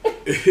ring.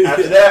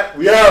 After that,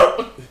 we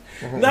out.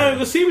 Now you're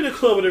gonna see me in the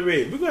club with a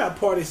ring. We're gonna have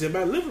parties in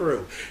my living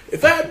room.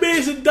 If I have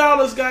millions of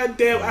dollars,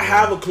 goddamn, I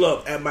have a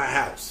club at my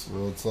house.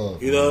 Real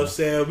tough. You know what I'm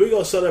saying? We're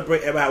gonna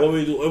celebrate at my house. What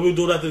we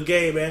do after the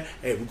game, man?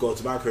 Hey, we go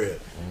to my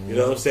crib. You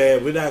know what I'm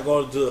saying? We're not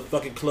going to the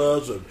fucking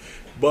clubs or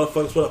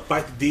motherfuckers want to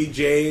fight the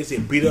DJs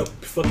and beat up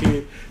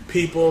fucking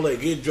people and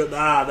get drunk.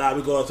 Nah,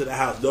 we going to the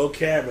house. No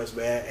cameras,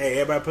 man. Hey,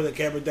 everybody put the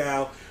camera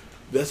down.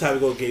 That's how we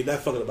gonna get. Not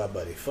fucking up my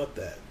money. Fuck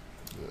that.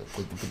 Yeah,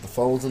 put the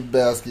phones in the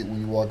basket when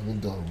you walk in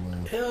the door,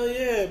 man. Hell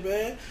yeah,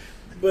 man.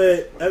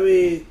 But I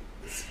mean,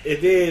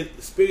 and then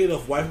speaking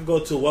of wife, we go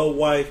to one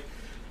wife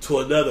to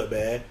another,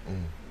 man.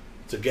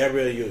 To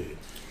Gabrielle Union.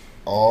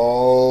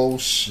 Oh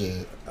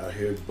shit. Out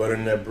here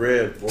buttering that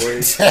bread,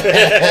 boys.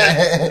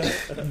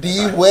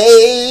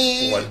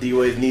 D-Wade. My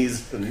D-Wade's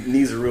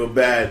knees are real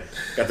bad.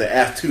 Got the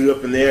attitude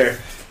up in the air.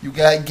 You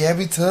got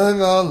Gabby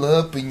tongue all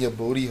up in your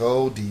booty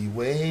hole,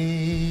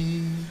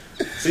 D-Wade.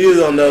 So you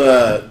don't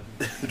know,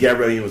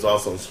 Gabrielle Union was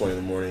also on Swing in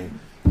the Morning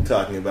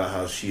talking about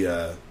how she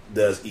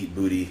does eat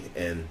booty,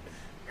 and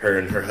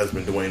her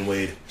husband Dwayne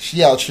Wade.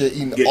 She out here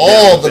eating Get all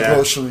down the with that.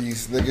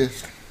 groceries,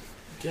 nigga.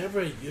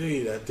 Gabrielle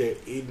Union out there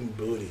eating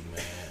booty,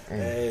 man.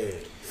 Hey.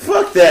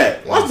 Fuck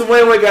that. Why's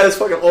Dwayne Wade got his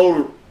fucking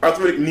old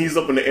arthritic knees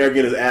up in the air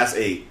getting his ass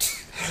ate?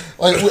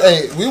 Like,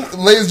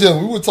 ladies and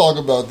gentlemen, we were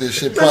talking about this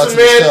shit prior to Listen,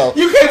 the man, show.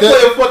 you can't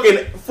play a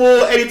fucking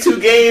full 82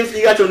 games and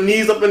you got your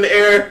knees up in the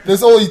air.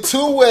 There's only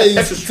two ways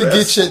That's a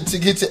stress. to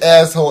get your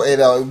asshole ate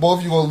out. Both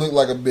of you gonna look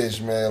like a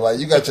bitch, man. Like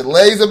you got your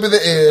legs up in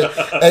the air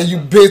and you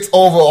bent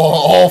over on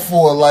all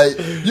four. Like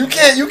you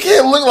can't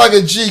look like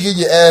a G getting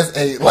your ass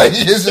ate. Like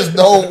there's just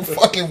no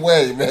fucking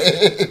way, man.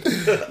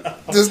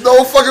 There's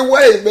no fucking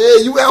way,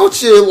 man. You out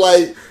here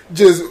like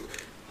just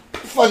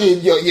fucking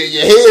your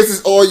hands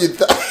is all your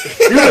thighs.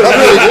 You're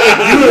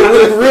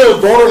in a real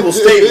vulnerable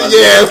state.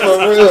 Yeah,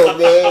 for real,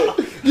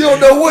 man. You don't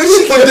know what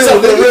she can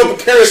yourself in a real do.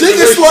 precarious She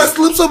can situation.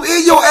 slip something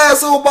in your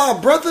asshole, my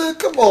brother.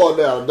 Come on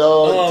now, dog.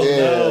 Oh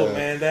Damn. no,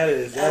 man, that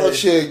is Out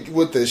here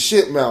with the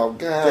shit mouth.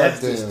 God that's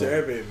damn.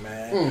 disturbing,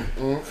 man.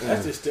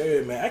 That's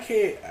disturbing, man. I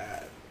can't.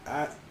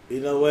 I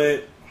you know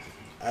what?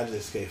 I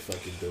just can't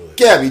fucking do it.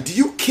 Gabby, do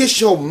you kiss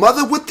your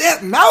mother with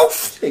that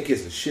mouth? Ain't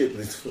kissing shit,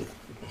 but it's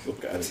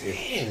fuck out of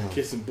here. Damn.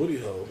 Kissing booty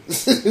hole.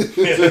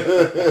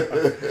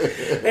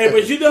 Hey,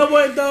 but you know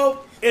what though?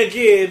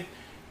 Again,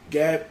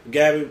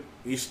 Gabby,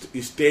 you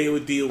stay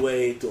with D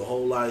Wade through a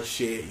whole lot of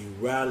shit. You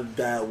ride and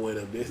die with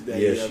him. This, that,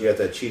 Yeah, the she other. got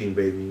that cheating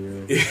baby, you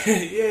know.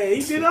 Yeah,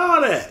 he did all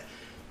that.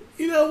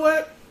 You know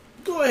what?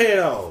 Go ahead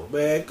on,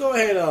 man. Go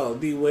ahead on,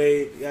 D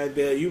Wade.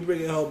 Goddamn, you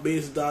bringing home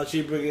millions of dollars.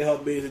 She bringing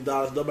home millions of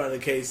dollars. Nobody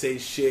can't say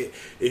shit.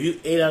 If you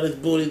ate out his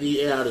booty, then you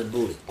ate out his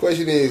booty.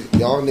 Question is,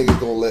 y'all niggas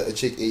gonna let a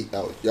chick eat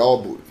out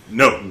y'all booty?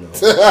 No.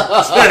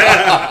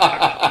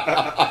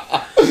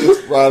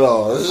 Right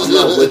on. I'm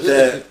not with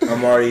that. I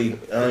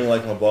don't even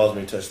like my balls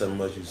being touched that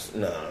much.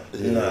 Nah,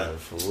 Yeah,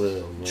 for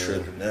real, man.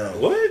 tripping now.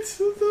 What?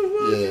 What the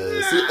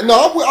Yeah, fuck? see,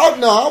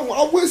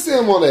 I'm with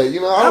Sam on that. You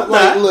know, I'm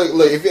like, not.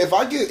 look. If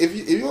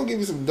you don't give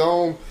me some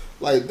dome,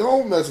 like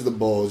don't mess with the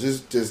balls.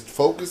 Just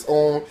focus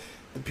on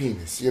the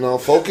penis. You know,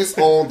 focus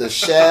on the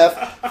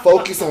shaft.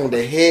 Focus on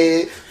the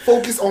head.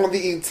 Focus on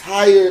the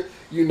entire.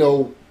 You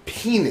know,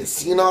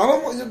 penis. You know, I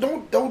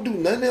don't do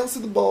nothing else to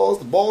the balls.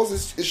 The balls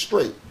is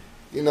straight.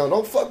 You know,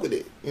 don't fuck with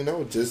it. You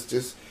know,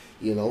 just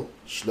you know,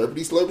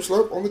 slurpity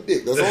slurp on the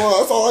dick. That's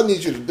all I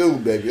need you to do,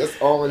 baby.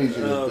 That's all I need you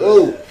to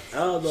do. Man. I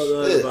don't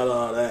know nothing about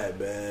all that,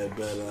 man.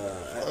 But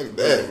Fuck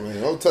that, man.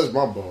 Don't touch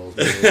my balls,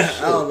 man.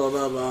 I don't know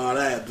nothing about all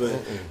that. But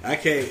I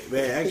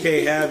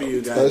can't have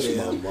you, Touch my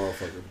goddamn.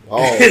 motherfucking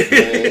balls,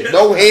 man.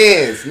 No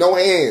hands. You know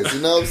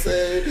what I'm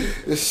saying?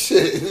 This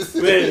shit.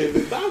 Man,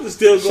 if I was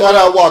still going. Shout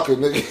out Walker,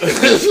 nigga.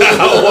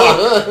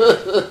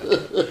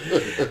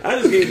 I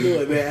just can't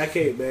do it, man. I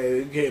can't, man.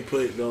 You can't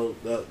put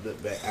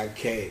man. I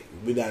can't.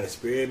 We're not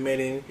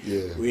experimenting.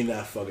 Yeah. We're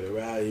not fucking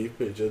around. You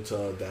put your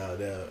tongue down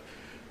there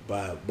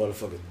by a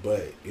motherfucker's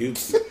butt.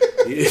 Mr.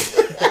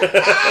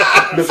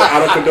 I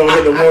don't condone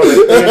hitting the woman.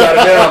 Think about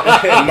it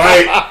now.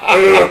 Mike.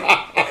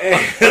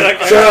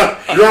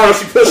 Your Honor,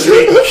 she pushed me.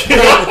 She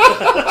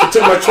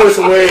took my choice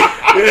away.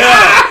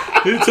 Yeah.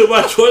 You took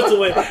my choice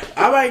away.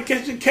 I might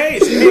catch a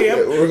case. Hey, I'm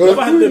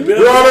about to build.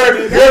 Your Honor,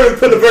 you're ever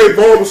put in a very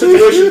vulnerable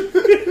situation.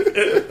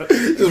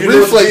 His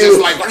reflex is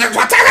like, you know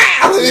what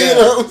I'm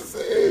saying?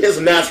 It's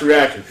a natural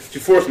reaction. She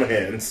forced my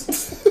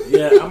hands.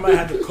 Yeah, I might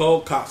have to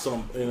cold cock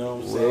some, you know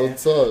what I'm saying? Real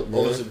talk, man.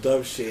 Over some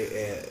dumb shit.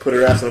 And Put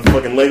her ass in a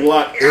fucking leg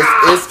lock.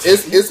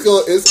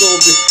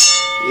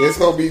 It's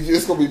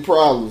gonna be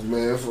problems,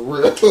 man, for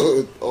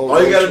real.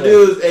 All you gotta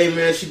do is, hey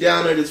man, she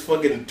down there, just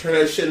fucking turn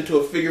that shit into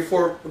a figure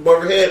four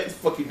above her head. What the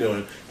fuck you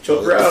doing?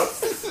 Choke her out.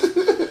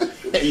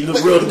 Hey, you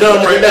look real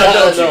dumb right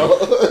now,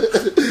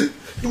 don't you?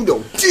 You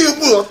know damn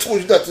well I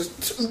told you not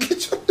to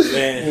get your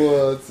man,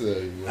 well, I tell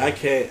you, man.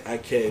 I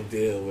can't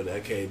deal with it. I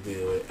can't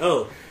deal with it.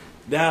 Oh,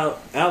 Now,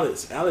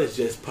 Alex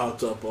just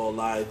popped up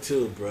online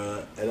too,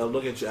 bruh. And I'm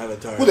looking at your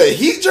avatar. With a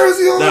Heat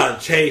jersey on? Nah,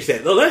 change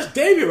that. No, that's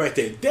David right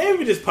there.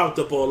 David just popped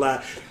up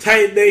online.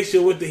 Titan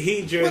Nation with the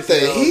Heat jersey. With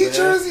the on, Heat man.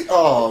 jersey?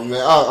 Oh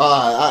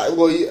man!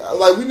 Well,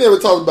 like we never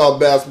talked about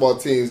basketball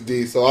teams,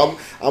 D. So I'm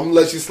gonna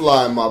let you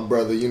slide, my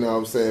brother. You know what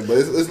I'm saying? But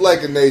it's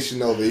Laker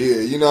Nation over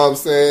here. You know what I'm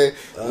saying?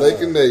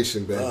 Laker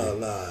Nation, baby. Oh,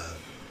 nah.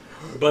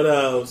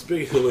 But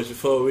speaking of which,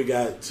 before we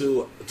got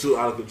too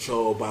out of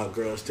control about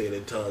girls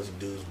taking tongues and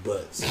dudes'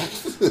 butts.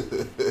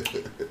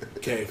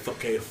 can't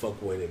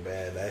fuck with it,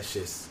 man. That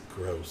shit's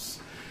gross.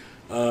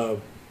 We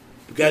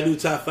gotta do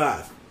top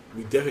 5.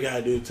 We definitely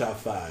gotta do top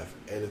 5,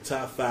 and the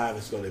top 5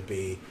 is going to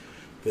be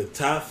the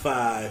top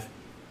 5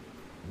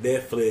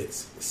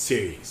 Netflix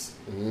series.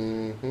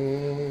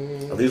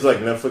 Are these like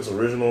Netflix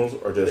originals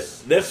or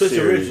just Netflix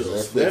series?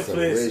 originals? Netflix Netflix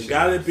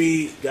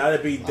originals. gotta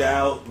be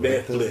down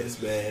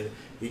Netflix, man.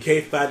 You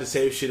can't find the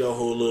same shit on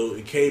Hulu.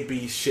 It can't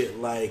be shit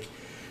like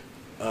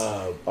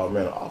Oh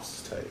man, the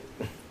Office is tight.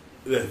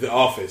 The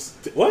Office.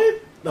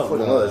 What? No, Fucking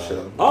love that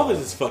show. Office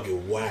is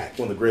fucking whack.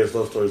 One of the greatest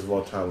love stories of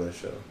all time. That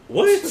show.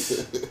 What?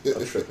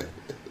 I'm tripping.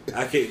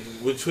 I can't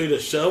between a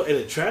show and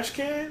a trash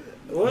can.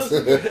 What? I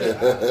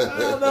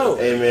don't know.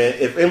 Hey man,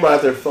 if anybody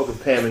out there fuck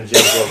with Pam and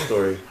Jim's love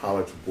story,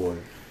 holler at your boy.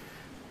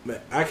 Man,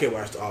 I can't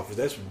watch The Office.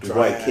 That's some dry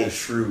Dwight K. ass,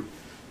 Schrute.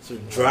 some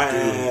dry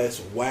ass,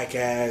 whack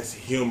ass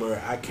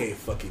humor. I can't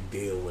fucking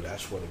deal with it. I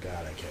swear to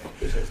God, I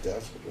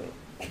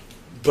can't.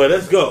 But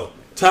let's go.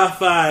 Top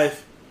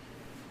 5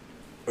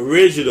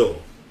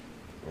 original.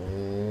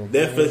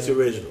 Netflix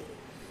original.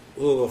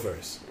 Who'll go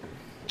first?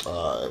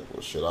 Alright,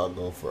 well shit, I'll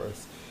go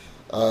first.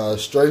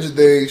 Stranger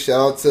Things,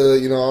 shout out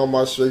to, all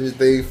my Stranger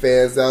Things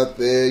fans out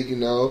there,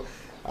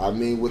 I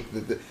mean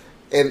with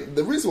and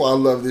the reason why I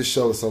love this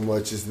show so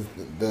much is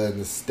the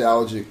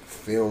nostalgic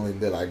feeling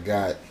that I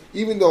got.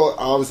 Even though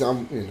obviously I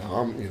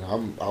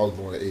was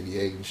born in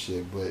 '88 and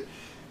shit, but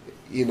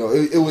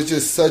it was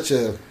just such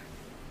a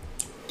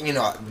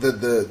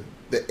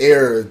the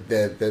era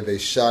that they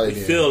shot it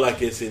You in. feel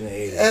like it's in the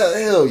 80s.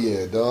 Hell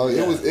yeah, dog.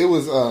 Yeah. It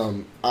was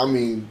I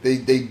mean they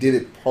did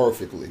it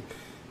perfectly.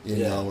 You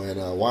know, and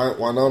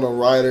Winona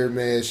Ryder,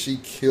 man, she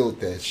killed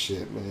that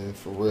shit, man,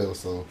 for real.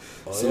 So,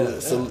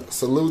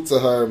 salute to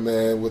her,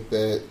 man, with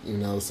that,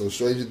 So,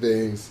 Stranger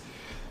Things.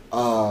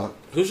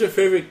 Who's your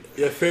favorite?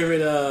 Your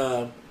favorite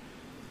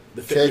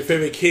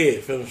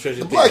kid from Stranger Things?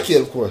 The black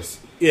kid, of course.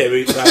 Yeah,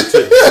 mine too. Mine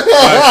too.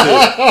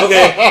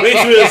 Okay, make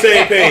sure we're on the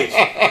same page.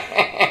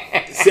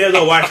 Sam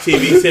don't watch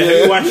TV. Sam, have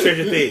you watched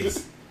Stranger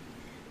Things?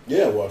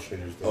 Yeah, watch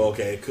Stranger Things.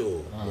 Okay,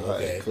 cool. Right,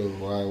 Okay,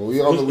 cool. All right.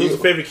 Who's your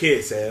favorite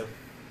kid, Sam?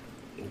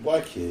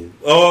 Black kid.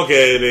 Oh,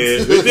 okay,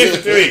 then.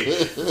 Ridiculous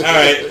 3. All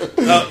right.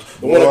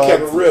 The one that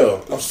kept it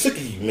real. I'm sick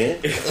of you, man.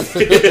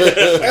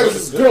 Ever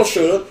since this girl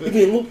showed up, you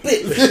being a little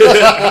bitch.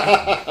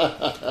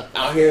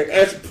 Out here,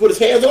 as he put his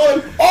hands on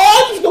him,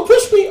 oh, he's gonna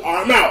push me, or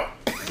I'm out.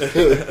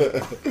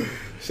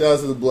 Shout out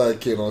to the black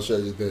kid on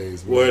Stranger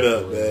Things. Man. Word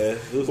up, man.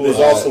 Who was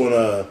also in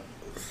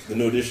the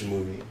New Edition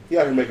movie. He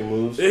out here making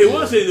moves. Yeah, he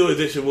was in the New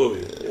Edition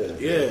movie.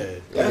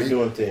 Yeah. He's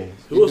doing things.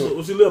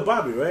 Was he Little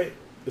Bobby, right?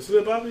 Was he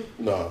Little Bobby?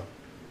 No.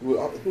 Who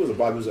was the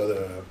Bobby? Who was the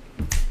other?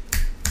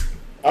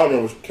 I don't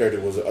know which character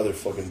was the other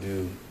fucking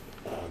dude.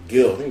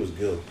 Gil. I think it was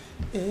Gil.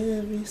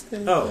 Every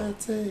step I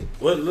take.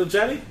 What, Little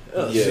Johnny?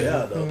 Oh, Yeah. shit,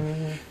 I don't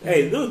know.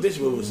 Hey, New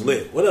Edition movie was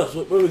lit. What else?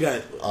 What we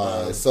got?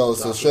 So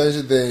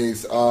Stranger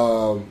Things,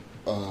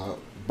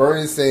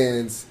 Burning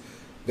Sands,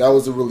 that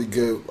was a really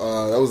good,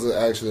 that was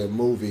actually a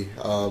movie,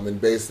 and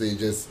basically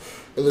just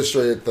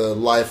illustrated the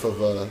life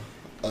of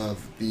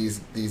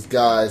these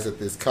guys at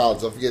this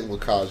college. I forget what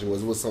college it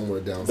was. It was somewhere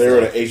down They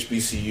were south. at a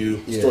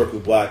HBCU, historically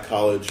black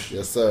college.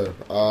 Yes, sir.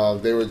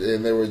 They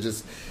were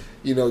just,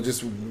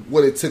 just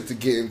what it took to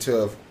get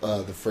into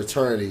the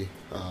fraternity,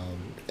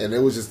 and it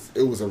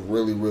was a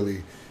really,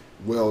 really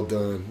well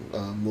done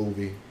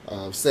movie.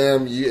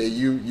 Sam,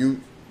 you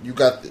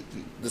got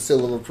the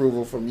seal of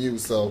approval from you,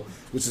 so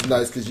which is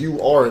nice because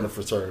you are in a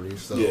fraternity.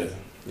 So Yeah.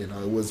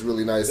 it was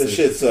really nice. This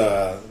shit's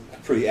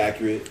pretty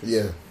accurate.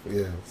 Yeah.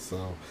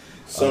 So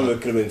Some of it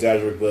could have been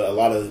exaggerated, but a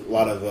lot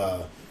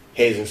of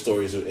hazing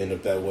stories would end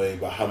up that way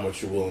about how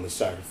much you're willing to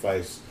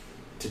sacrifice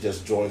to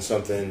just join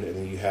something, and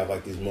then you have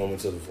like these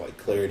moments of like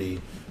clarity,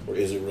 or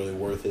is it really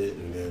worth it?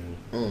 And then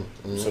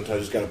sometimes you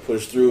just gotta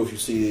push through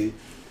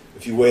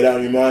if you wait out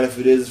in your mind if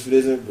it is, if it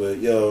isn't. But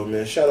yo,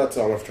 man, shout out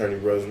to all my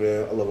fraternity bros,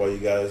 man. I love all you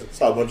guys. I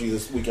saw a bunch of you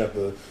this week at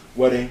the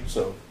wedding.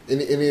 So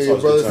any of It's your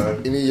always a good brothers,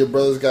 time. any of your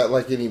brothers got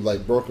like any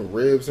like broken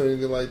ribs or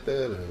anything like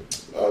that?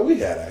 Or? we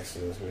had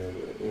accidents, man.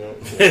 But,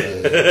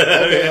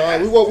 Okay, all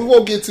right. We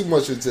won't get too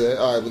much into that.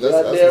 All right, but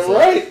that's goddamn what's up.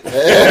 right.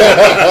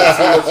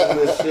 Too much of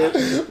this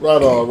shit.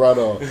 Right on.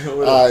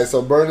 All right,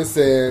 so Burning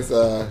Sands,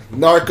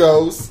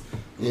 Narcos,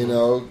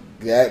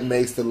 that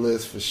makes the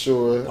list for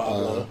sure.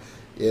 Pablo.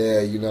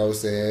 Yeah, you know what I'm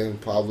saying?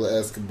 Pablo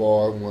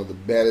Escobar, one of the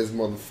baddest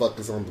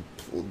motherfuckers on the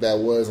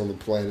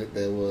planet.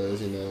 That was,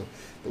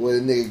 the way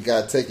the nigga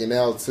got taken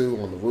out too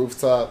on the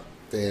rooftop.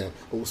 Damn.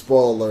 Oh,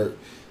 spoiler alert.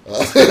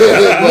 Nigga,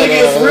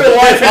 it's real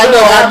life. I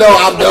know.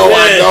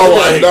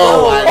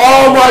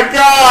 Oh my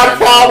God,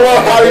 Pablo,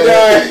 how you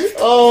doing?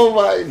 Oh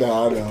my, no,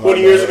 I know.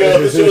 20 years ago,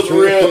 this shit was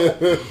real.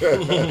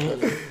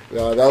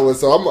 No, that was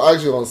so. I'm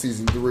actually on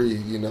season 3.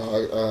 You know,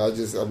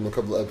 I'm a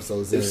couple of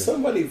episodes in. If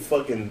somebody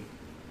fucking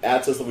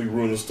adds us that we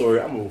ruin the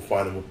story, I'm gonna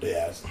find them with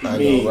their ass. I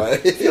know,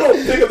 right? If you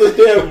don't pick up the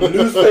damn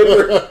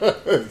newspaper,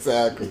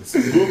 Exactly.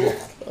 Google.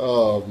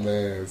 Oh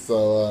man.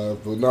 So,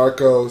 but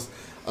Narcos,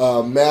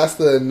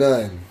 Master of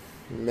None.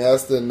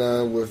 Master of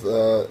None with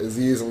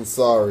Aziz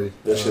Ansari.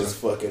 That shit's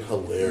fucking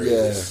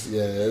hilarious.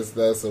 Yeah,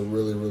 that's a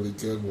really, really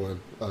good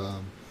one.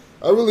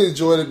 I really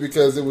enjoyed it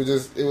because it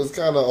was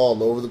kind of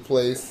all over the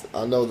place.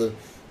 I know the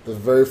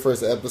very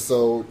first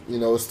episode, you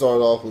know, it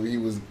started off with he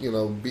was, you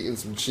know, beating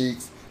some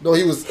cheeks. No,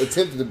 he was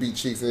attempting to beat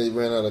cheeks and he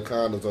ran out of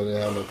condoms or they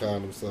didn't have no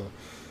condoms, so,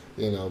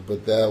 you know,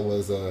 but that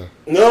was... No,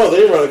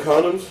 they didn't run out of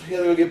condoms. He had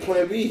to go get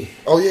Plan B.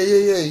 Oh,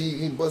 yeah,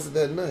 he busted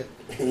that nut.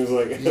 He was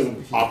like,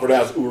 awkward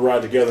ass Uber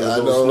ride together. I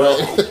know,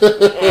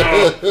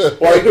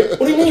 right?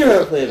 What do you mean you're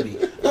on Plan B?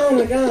 Oh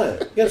my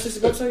God. You got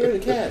 $60 on you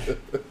in cash.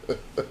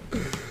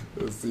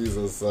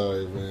 Season,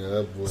 sorry, man.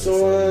 That boy.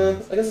 So,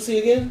 I guess I'll see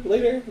you again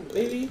later,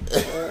 maybe? I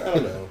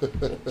don't know.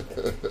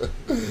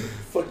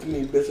 Fuck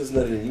you, bitches,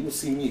 nothing. You will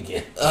see me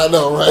again. I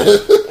know, right?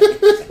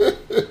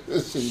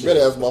 Shit, you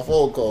better ask my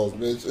phone calls,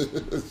 bitch.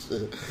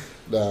 Shit.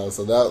 Nah,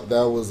 so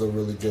that was a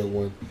really good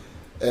one.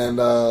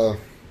 And,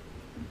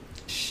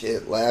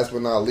 shit, last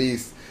but not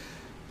least,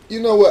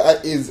 you know what?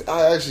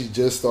 I actually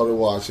just started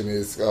watching it.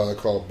 It's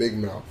called Big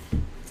Mouth.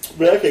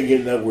 Man, I can't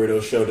get in that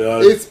weirdo show,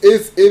 dog. It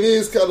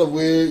is kind of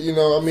weird, you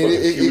know. I mean,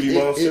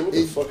 What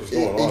the fuck is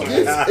going on?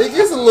 It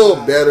gets a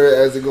little better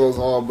as it goes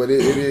on, but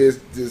it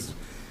is just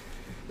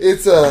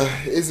it's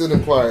an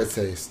acquired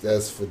taste.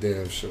 That's for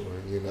damn sure,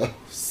 you know.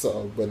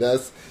 So, but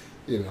that's,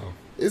 you know,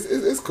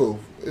 it's cool.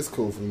 It's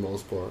cool for the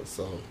most part.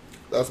 So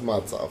that's my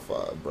top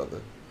 5,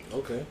 brother.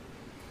 Okay.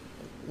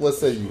 What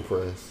say you,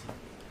 Press?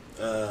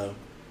 I'm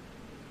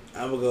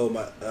gonna go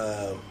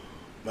with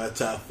my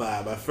top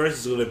 5. My first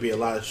is going to be a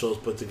lot of shows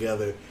put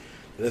together,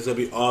 and it's going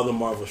to be all the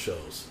Marvel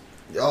shows.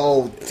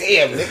 Oh,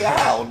 damn, nigga.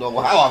 I don't know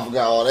how I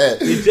forgot all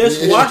that. You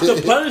just watched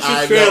the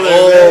Punisher trailer,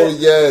 Oh, man.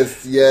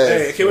 yes.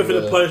 Hey, I can't wait for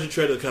the Punisher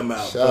trailer to come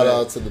out. Shout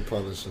out to the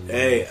Punisher. Man.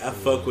 Hey, I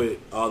fuck with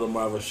all the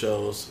Marvel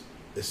shows.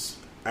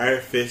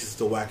 Iron Fist is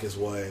the wackest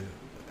one.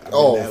 I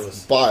mean, that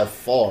was by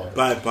far.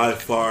 By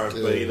far.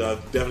 Yeah. But, you know,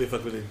 definitely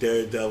fuck with the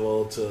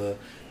Daredevil to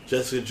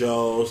Jessica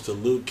Jones to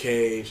Luke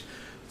Cage.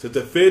 To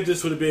defend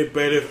this would have been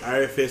better if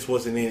Iron Fist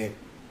wasn't in it.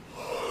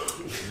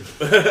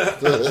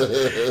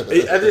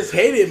 I just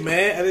hate it,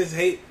 man. I just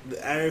hate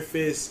the Iron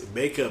Fist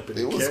makeup. And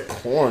it was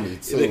corny,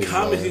 too. In the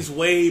comics, he's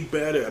way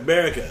better.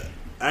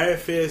 Iron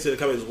Fist in the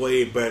comics is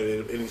way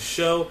better. In the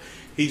show,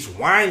 he's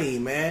whiny,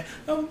 man.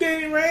 I'm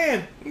Danny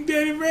Rand.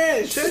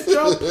 Shut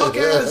your punk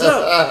ass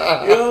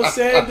up. You know what I'm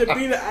saying? To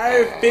be the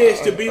Iron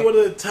Fist, to be one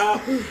of the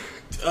top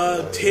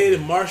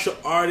 10 martial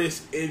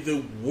artists in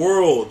the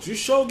world, you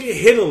sure get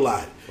hit a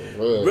lot.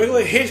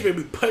 Regular henchmen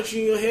be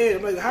punching your head.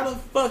 I'm like, how the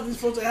fuck is this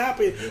supposed to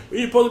happen when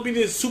you're supposed to be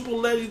this super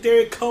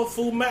legendary kung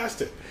fu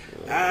master?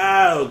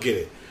 I don't get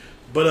it.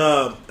 But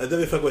I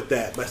definitely fuck with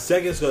that. My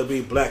second is going to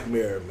be Black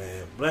Mirror,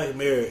 man. Black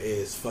Mirror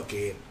is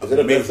fucking amazing. Is it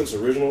a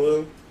Netflix original,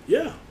 though?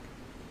 Yeah.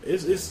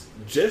 It's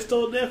just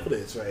on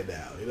Netflix right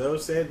now. You know what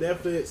I'm saying?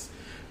 Netflix,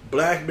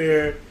 Black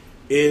Mirror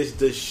is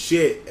the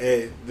shit.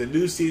 And the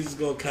new season's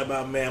going to come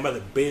out, man. I'm about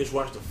to binge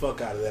watch the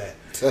fuck out of that.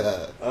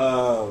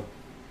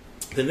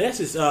 The next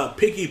is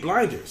Peaky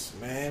Blinders,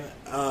 man.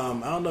 I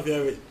don't know if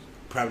you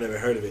probably never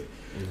heard of it.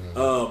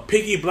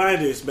 Peaky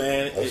Blinders,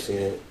 man. I've seen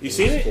it. You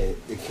seen it?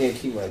 It can't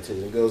keep my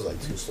attention. It goes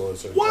like too slow.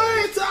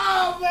 What?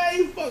 Oh, man,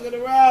 you fucking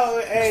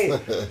around. Hey,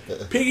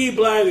 Peaky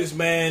Blinders,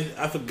 man.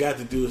 I forgot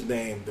the dude's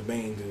name, the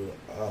main dude,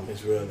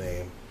 his real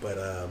name.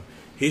 But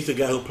he's the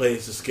guy who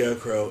plays the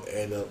Scarecrow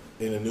in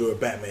the newer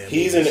Batman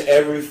He's movies. in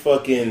every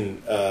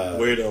fucking...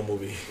 weirdo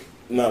movie.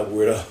 Not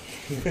weirdo.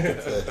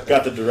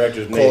 Got the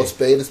director's name. Called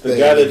Spade a Spade. The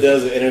guy that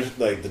does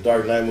the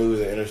Dark Knight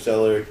movies and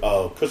Interstellar.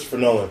 Christopher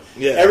Nolan.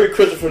 Yeah. Every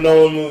Christopher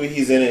Nolan movie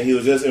he's in it. He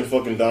was just in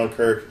fucking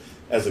Dunkirk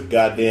as a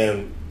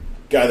goddamn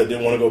guy that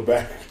didn't want to go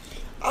back.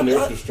 I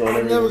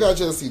never got a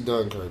chance to see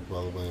Dunkirk,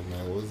 by the way,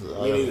 man.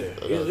 Me neither.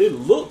 It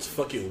looked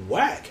fucking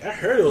whack. I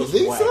heard it was You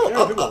think whack. so? I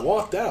heard people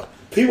walked out.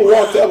 People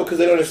walked out because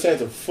they don't understand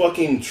it's a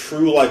fucking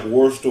true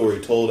war story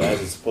told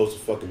as it's supposed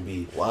to fucking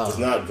be. Wow. It's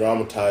not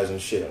dramatized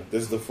and shit.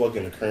 This is the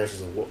fucking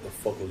occurrences of what the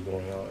fuck was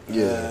going on.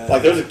 Yeah.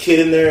 There's a kid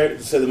in there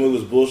that said the movie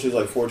was bullshit.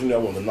 14 year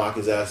old wanted to knock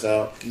his ass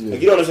out. Yeah.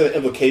 You don't understand the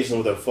implications of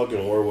what that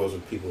fucking war was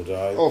when people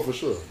died. Oh, for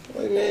sure.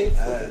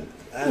 Man,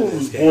 it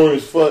was boring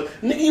as fuck.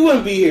 Nigga, you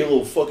wouldn't be here,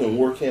 little fucking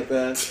war camp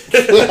ass.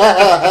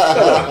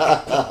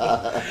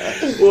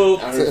 Well,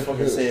 I heard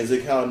fucking saying,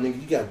 Zig Howard,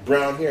 nigga, you got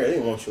brown hair. They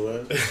didn't want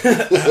your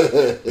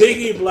ass.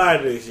 Peaky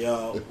Blinders,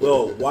 y'all.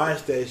 Well,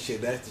 watch that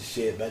shit. That's the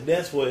shit, man.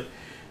 That's what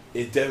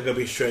it's definitely gonna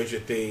be Stranger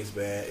Things,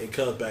 man. It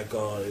comes back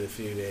on in a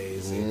few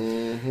days.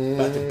 And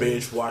about to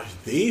binge watch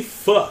the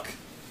fuck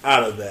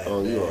out of that.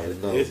 Oh, you man. already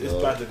know, It's dog.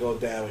 about to go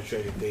down with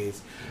Stranger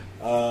Things.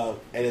 And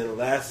then the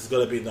last is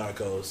going to be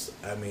Narcos.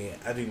 I mean,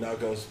 I think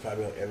Narcos is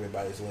probably on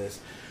everybody's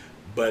list.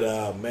 But,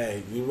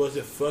 man, you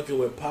wasn't fucking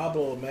with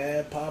Pablo,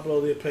 man.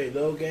 Pablo didn't play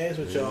no games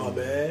with y'all,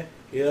 man.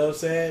 You know what I'm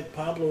saying?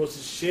 Pablo was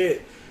his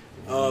shit.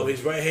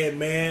 His right-hand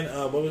man,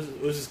 what was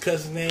his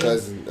cousin's name?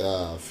 Cousin,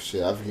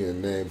 shit, I forget the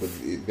name, but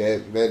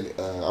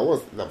I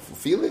was not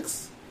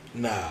Felix.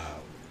 Nah.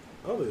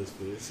 Oh, it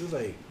was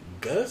like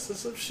Gus or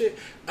some shit.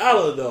 I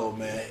don't know,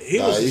 man. He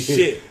was the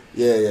shit.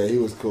 Yeah, he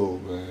was cool,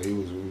 man. He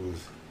was.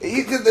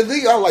 The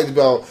thing I liked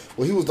about,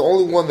 well, he was the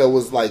only one that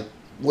was like,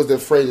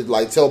 wasn't afraid to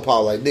like tell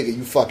Paul like, nigga,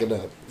 you fucking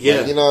up. Yeah,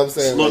 like, you know what I'm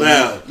saying? Slow like,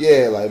 down.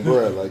 Yeah, like,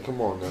 bro, like, come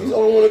on now. He's the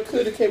only one that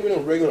could. There can't be no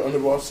regular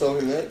underboss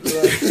selling that.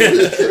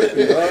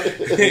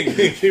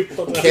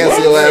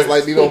 Cancel your ass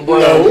like Nino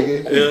Brown,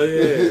 nigga. Hell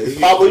yeah.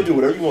 Probably do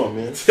whatever you want,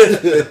 man.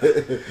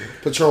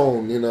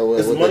 Patron, you know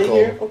Is the what money they call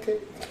here? him. Okay.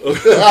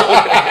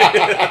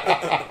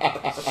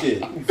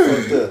 Shit, you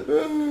fucked up.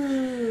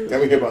 Got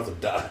me here about to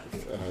die.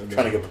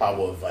 Trying to get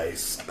Pablo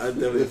advice. I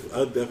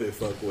definitely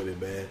fuck with it,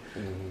 man.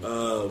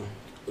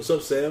 What's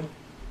up, Sam?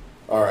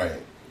 All right,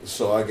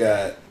 so I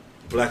got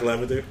Black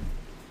Lavender.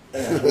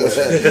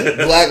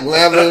 Black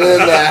Lavender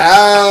in the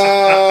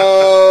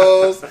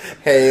house.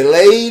 Hey,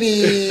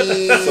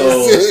 ladies.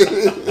 So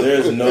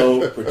there's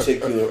no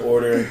particular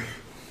order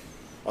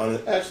on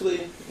it.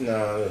 Actually,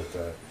 no, that's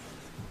not.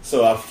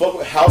 So I fuck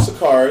with House of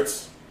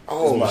Cards.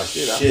 Oh, is my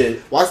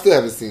shit. Well, I still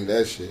haven't seen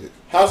that shit.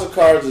 House of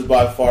Cards is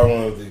by far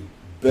one of the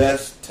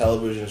best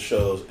television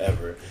shows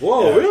ever.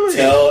 Whoa, And I really?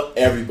 tell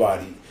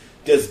everybody,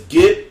 just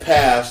get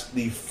past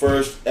the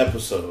first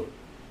episode.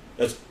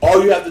 That's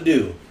all you have to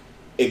do.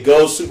 It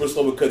goes super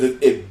slow because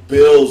it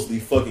builds the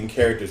fucking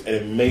characters and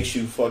it makes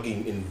you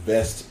fucking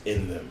invest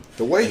in them.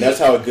 That's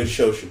how a good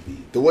show should be.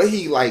 The way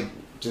he like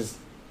just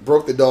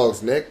broke the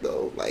dog's neck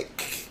though, like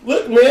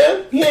Look,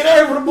 man, he ain't out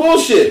here for the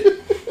bullshit.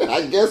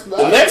 I guess not.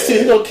 The next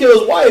season, he's gonna kill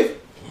his wife.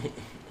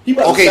 He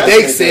about to Okay,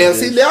 assassinate thanks, Sam. that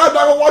See, bitch. now I'm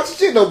not gonna watch the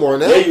shit no more.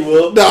 Now, Yeah, you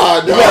will.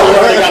 Nah. You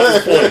gotta learn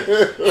got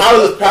this point. How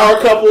does this power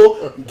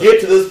couple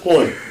get to this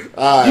point?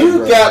 All right, You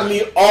bro. got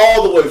me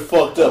all the way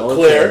fucked up, Okay.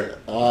 Claire.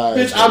 All right,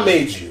 Bitch, bro. I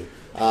made you.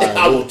 All right,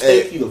 I will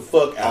hey. take you the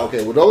fuck out.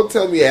 Okay, well, don't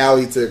tell me how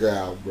he took her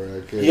out,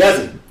 bro. He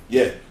hasn't.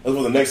 Yeah, that's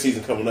what the next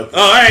season coming up.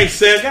 Oh, I ain't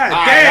Sam. God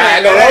I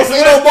damn. know. Don't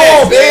say no What's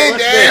more, this? big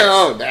What's damn.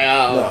 Oh, No,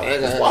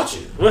 damn. just watch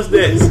it. What's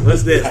this?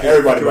 What's this?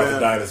 Everybody Fuck about to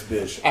around- die in this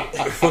bitch.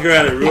 Fuck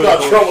around and You ruin thought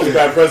the Trump whole was a shit.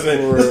 bad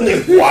president? This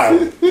nigga's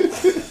wild.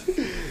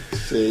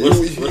 Shit,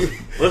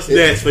 What's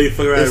next for you?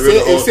 Fuck around and If ruin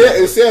the whole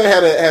shit. Sam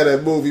had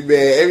a movie,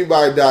 man,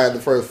 everybody died in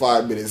the first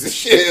 5 minutes. And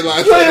shit,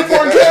 like You ain't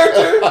important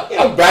character. You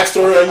know,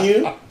 backstory on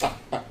you.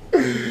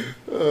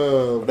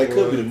 Oh, That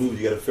could be the movie.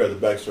 You got to figure out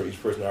the backstory.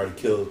 Each person already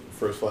killed the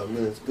first 5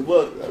 minutes. Good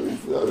luck. That'd be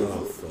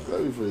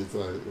pretty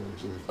tight.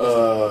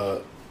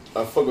 Actually.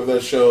 I fuck with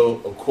that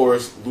show. Of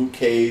course, Luke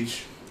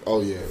Cage. Oh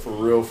yeah, For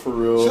real, for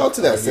real. shout out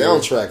to that I hear-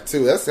 soundtrack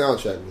too. That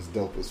soundtrack was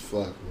dope as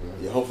fuck, man.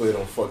 Yeah, hopefully they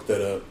don't fuck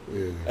that up.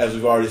 Yeah. As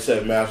we've already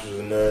said, Masters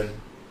of None.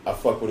 I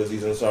fuck with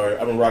Aziz Ansari.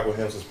 I've been rocking with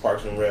him since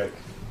Parks and Rec.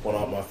 One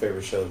of my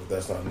favorite shows, but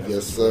that's not necessary.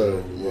 Yes,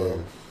 sir. Yeah,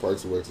 Well,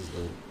 Parks and Rec is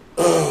dope.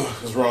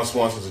 because Ron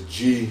Swanson's a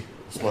G.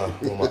 It's one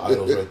of my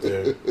idols right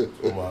there.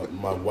 It's one of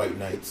my white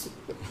knights.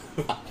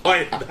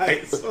 White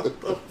Knights.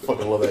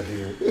 Fucking love that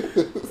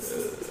dude.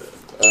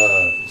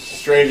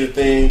 Stranger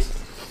Things,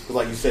 'cause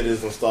like you said,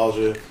 it's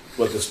nostalgia,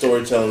 but the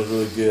storytelling is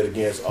really good.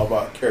 Again, it's all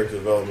about character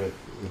development.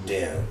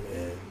 Damn,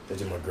 man, they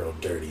did my girl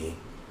dirty.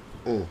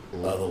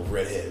 Little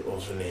redhead, what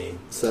was her name?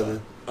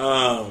 7.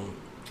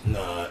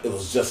 Nah, it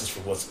was Justice for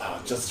what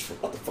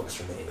the fuck is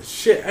her name?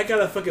 Shit, I got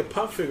a fucking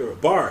pop figure,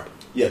 Barb.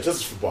 Yeah,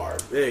 Justice for Barb.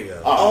 There you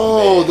go.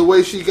 Oh, man. the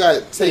way she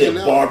got taken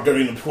Yeah, out. Barb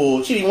dirty in the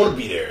pool. She didn't want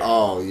to be there.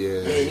 Oh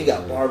yeah. Man, you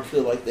got Barb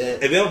killed like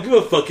that. And they don't give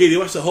a fuck. They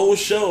watch the whole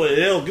show and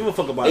they don't give a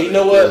fuck about Hey, it. you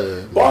know what?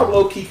 Yeah. Barb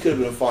low key could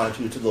have been fine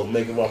too. Took a little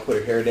makeup off, put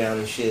her hair down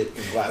and shit,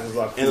 and glasses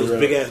off. And those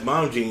big ass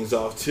mom jeans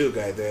off too,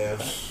 goddamn.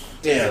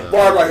 Damn,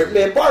 Barb right here,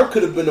 man. Barb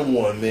could have been the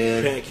one,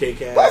 man. Pancake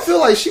But I ass. feel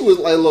like she was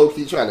like low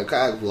key trying to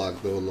cock block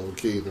though, low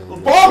key though.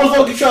 Barb was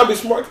low key trying to be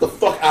smart. Get the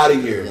fuck out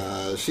of here.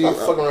 Nah, she. Stop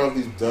fucking around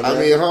with these dumb. I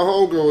mean, her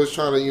homegirl was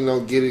trying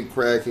to, get it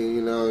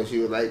cracking, and she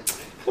was like,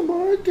 "Come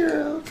on,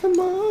 girl, come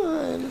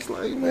on." It's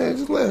like, man,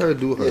 just let her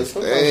do her yeah,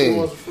 sometimes she thing.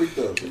 wants to freak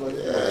up. She's like,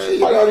 Yeah, she you know probably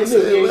what I'm already knew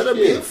he saying? ain't Let her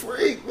be a shit.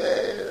 freak,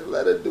 man.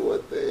 Let her do her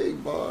thing,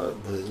 Barb.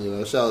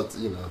 But shout out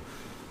to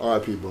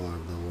R.I.P.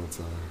 Barb though one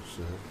time.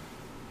 Shit.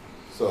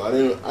 So I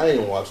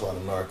didn't watch a lot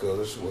of Narcos.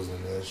 This shit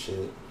wasn't in that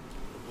shit.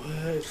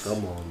 What?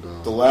 Come on,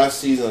 dog. The last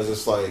season is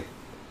just like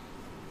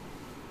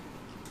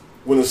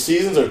when the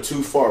seasons are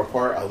too far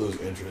apart, I lose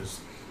interest.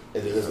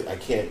 And it is, I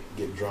can't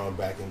get drawn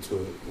back into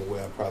it the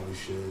way I probably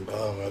should.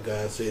 Oh my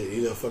god, see,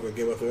 you don't fuck with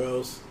Game of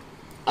Thrones?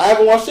 I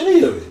haven't watched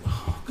any of it.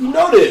 You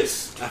know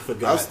this. I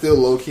forgot. I'm still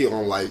low key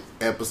on like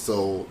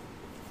episode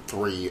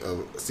 3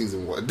 of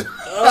season 1.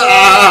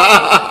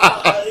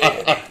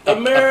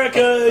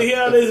 America,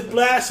 hear this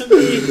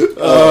blasphemy.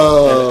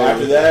 And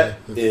after that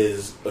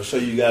is a show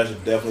you guys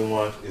should definitely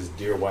watch is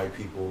Dear White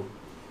People.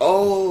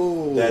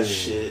 Oh, That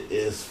shit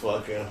is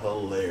fucking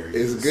hilarious.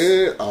 It's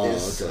good. Oh,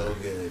 It's okay. so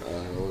good.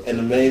 Okay. And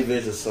the main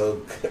bitch is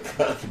so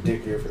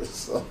contradictory for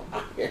so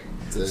Damn.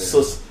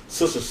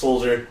 Sister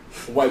Soldier,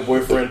 white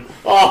boyfriend.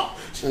 Oh,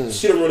 she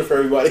don't ruin it for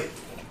everybody.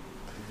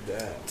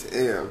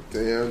 Damn.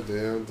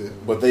 Damn.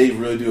 But they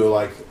really do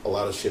like a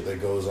lot of shit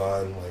that goes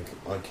on, like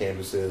on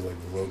campuses, like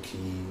low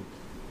key,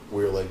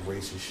 weird, like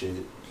racist shit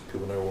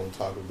people never want to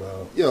talk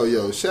about.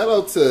 Yo, shout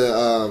out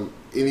to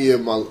any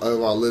of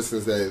our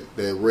listeners that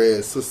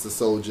read Sister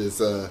Soldier's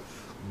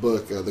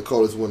book, The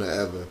Coldest Winter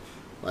Ever.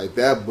 Like,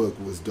 that book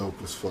was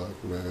dope as fuck,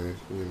 man.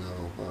 You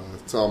know,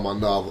 to all my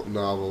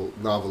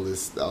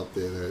novelists out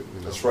there that, you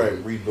know. That's right,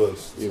 read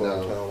books. That's You what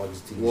I'm know, telling, like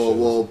this TV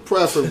well,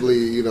 preferably,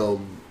 you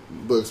know,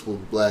 books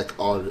with black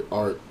art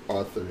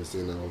authors,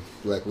 you know,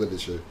 black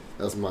literature.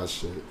 That's my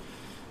shit.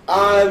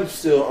 I'm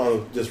still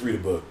on just read a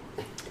book.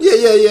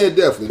 Yeah,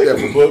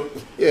 definitely. Book.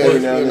 Yeah, Every you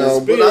now and know,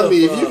 then. but I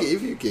mean, Speaking of,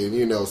 if you can,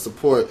 you know,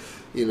 support,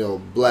 you know,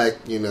 black,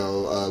 you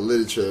know,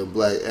 literature,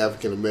 black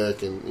African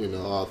American, you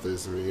know,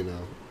 authors, you know,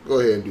 go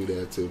ahead and do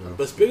that too, though.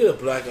 But speaking of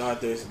black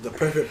authors, the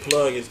perfect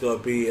plug is going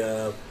to be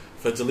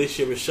for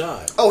Delisha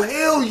Rashad. Oh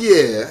hell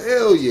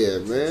yeah,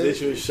 man!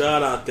 Delisha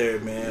Rashad out there,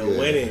 man, Yeah.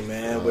 winning,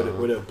 man, with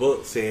her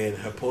book saying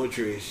her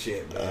poetry is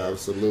shit, man.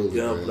 Absolutely,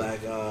 Young man. black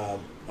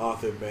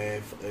author,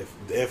 man.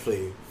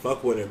 Definitely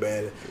fuck with her,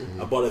 man.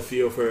 Mm-hmm. I bought a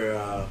few of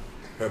her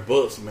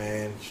books,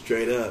 man.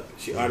 Straight up,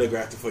 she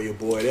autographed it for your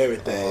boy and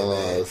everything,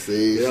 man. Oh,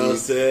 see, You know what I'm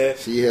saying?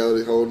 She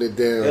holding it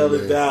down. Held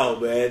man. it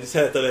down, man. Just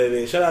had to throw that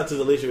in. Shout out to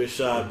Delisha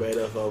Rashad, man,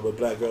 of with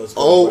Black Girls.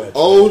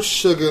 Old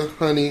sugar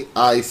honey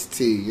iced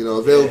tea, you know,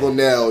 available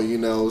now, you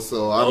know.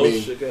 So I Old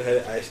mean, sugar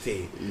headed iced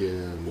tea. yeah.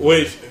 Man.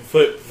 Which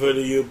for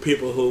you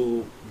people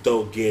who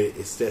don't get it,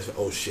 it stands for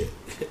oh shit.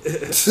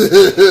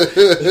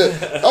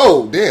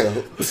 Oh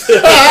damn!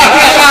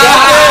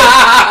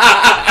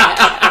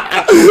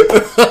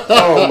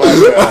 Oh my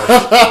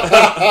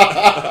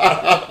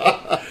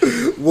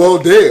god! Well,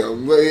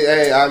 damn. But,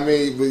 hey, I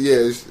mean, but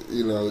yeah,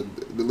 you know,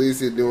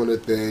 Delisha doing her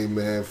thing,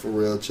 man, for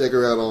real. Check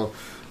her out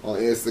on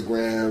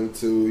Instagram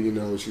too. You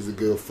know, she's a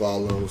good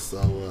follow.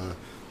 So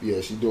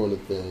yeah, she's doing her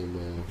thing,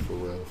 man, for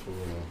real.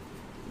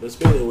 But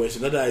speaking of which,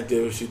 another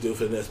idea we should do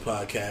for the next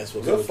podcast.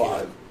 Was that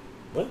 5?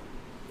 What?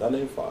 That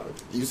name 5.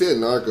 You said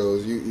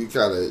Narcos. You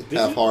kind of Did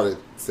half-hearted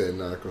said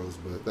Narcos,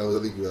 but I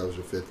think that was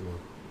your 5th one.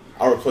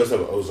 I'll replace that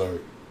with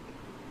Ozark.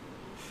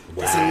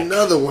 That's Whack.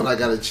 another one I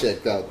gotta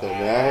check out though,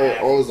 man. I heard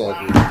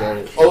Ozark was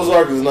dope.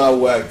 Ozark is not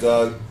whack,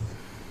 dog.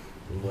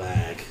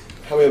 Whack.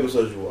 How many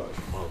episodes you watch?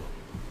 Oh,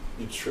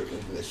 You tripping?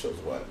 That show's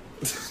whack.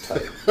 It's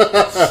tight.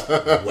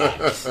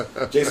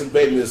 whack. Jason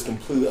Bateman is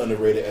completely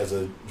underrated as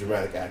a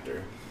dramatic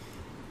actor.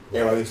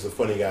 Everybody thinks he's a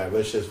funny guy, but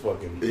that shit's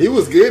fucking. He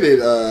was good at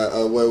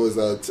what was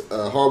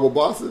Horrible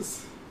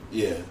Bosses.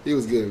 Yeah. He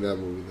was good in that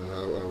movie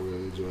though. I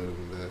really enjoyed him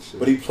in that shit.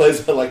 But he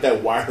plays like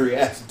that wiry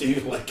ass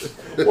dude. Like,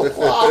 what's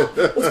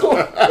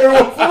going on?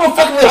 Everyone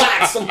fucking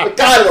relax. I'm like,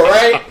 got it,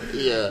 alright?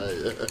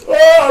 yeah.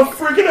 Oh, I'm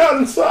freaking out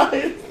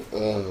inside.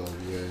 Oh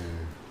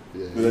man.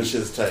 Yeah. But that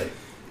shit's tight.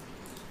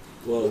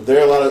 Well, There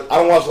are a lot of. I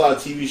don't watch a lot of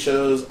TV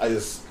shows. I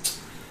just.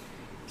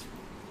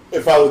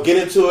 If I would get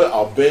into it,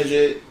 I'll binge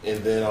it,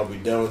 and then I'll be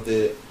done with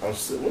it.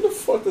 When the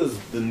fuck does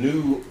the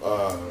new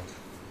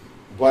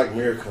Black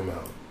Mirror come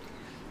out?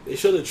 they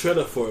showed a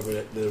trailer for it,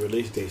 but the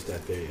release date's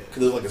not there yet.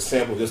 Because there's like a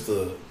sample, just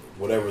the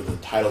whatever the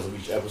titles of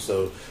each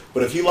episode.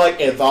 But if you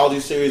like anthology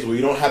series where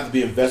you don't have to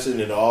be invested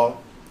in it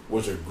all,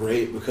 which are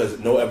great because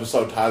no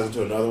episode ties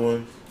into another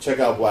one, check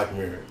out Black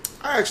Mirror.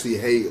 I actually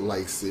hate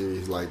like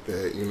series like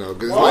that, you know,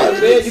 because Why,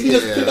 like, man? You can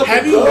just pick up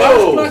Have and you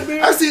go. watched Black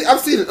Mirror? I've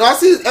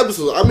seen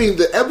episodes. I mean,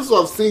 the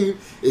episode I've seen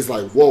is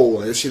like,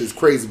 whoa, that shit is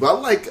crazy. But I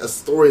like a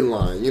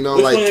storyline, you know,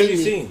 Which like one have you keep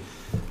me- seen?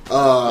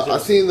 I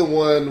seen the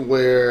one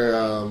where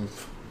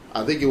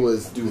I think it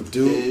was the Dude,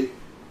 dude.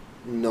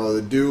 No,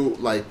 the dude,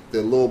 like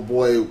the little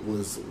boy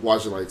was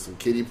watching like some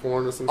kiddie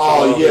porn or some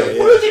Oh, shit. yeah. yeah.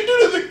 What did you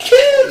do to the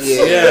kids?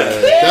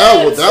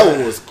 Yeah, that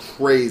one was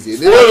crazy.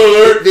 And then,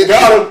 Spoiler alert,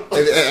 got him.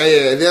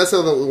 and that's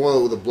the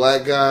one with the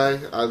black guy,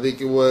 I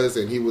think it was,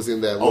 and he was in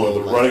that. Oh, little,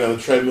 the like- running on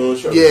the treadmill and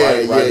shit.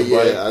 Yeah, riding the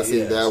bike. I seen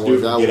Yeah. that Dude one.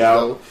 from That Get was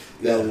Out. dope.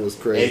 That one was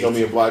crazy. Ain't gonna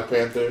be a Black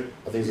Panther.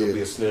 I think he's gonna Yeah.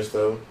 be a snitch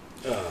though.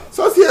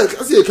 So I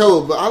see a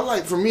couple, but I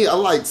like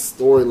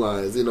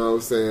storylines. You know what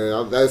I'm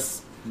saying?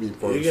 That's me You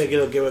personally. gotta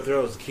get on Game of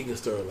Thrones, King of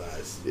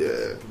Storylines.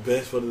 Yeah.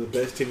 One of the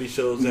best TV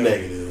shows ever.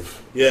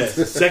 Negative. Yes,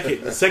 the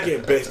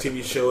second best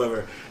TV show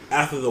ever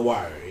after The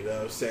Wire. You know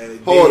what I'm saying?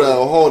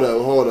 Hold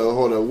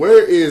on.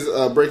 Where is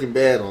Breaking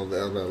Bad on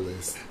that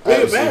list? I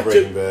haven't Breaking seen Bad,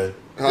 Breaking Bad.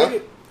 Huh?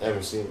 I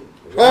haven't seen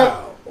it.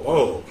 Wow.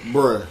 Whoa.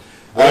 Bruh.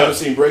 I haven't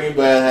seen Breaking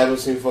Bad. I haven't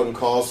seen fucking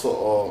Call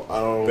Saul. I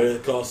don't. Better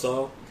Call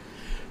Saul.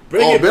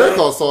 Better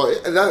Call Saul.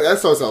 That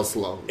starts out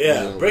slow.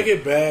 Yeah, You know?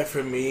 Breaking Bad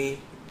for me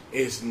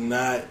is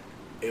not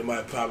in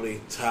my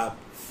probably top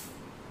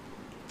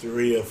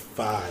 3 or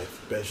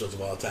 5 best shows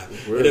of all time.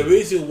 Really? And the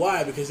reason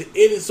why, because it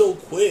ended so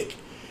quick.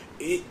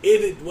 It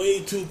ended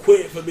way too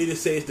quick for me to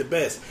say it's the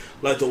best.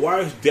 Like, The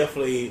Wire is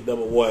definitely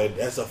number 1.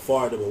 That's a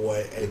far number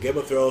 1. And Game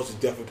of Thrones is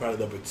definitely probably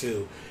number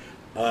 2.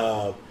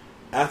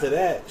 After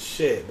that,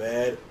 shit,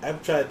 man, I'm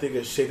trying to think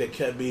of shit that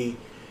kept me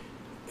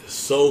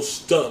so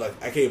stuck.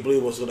 Like, I can't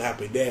believe what's going to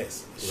happen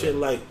next. Shit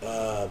like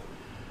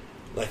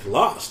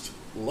Lost.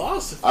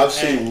 Lost. I've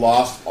seen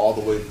Lost all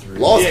the way through.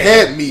 Lost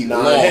had me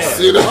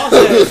lost. You know? Lost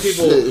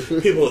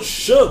had people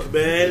shook,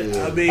 man.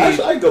 Yeah. I mean,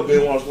 Actually, I can go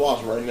binge watch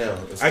Lost right now.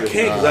 I can't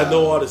because I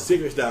know all the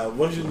secrets now.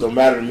 Once you Don't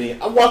matter to me.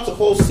 I watched the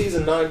whole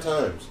season 9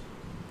 times.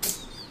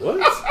 what?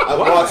 I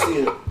watched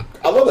it.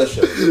 I love that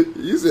show.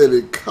 You said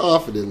it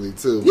confidently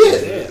too.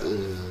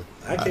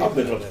 Yeah. I can't. I've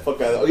been do watching the that. fuck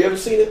out of it. Oh, you haven't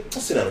seen it?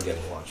 I'll sit down again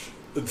and watch.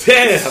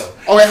 Damn.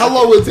 Oh wait, how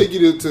long would it take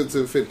you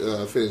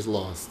to finish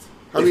Lost?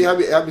 How many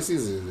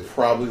seasons is it?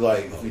 Probably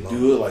like, if we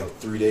do it like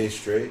 3 days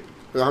straight.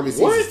 How many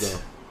What?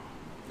 seasons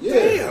Yeah.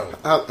 Damn.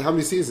 though? How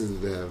many seasons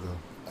did they have though?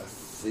 I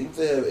think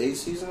they have 8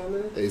 seasons on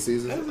there. 8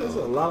 seasons. That's a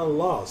lot of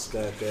loss,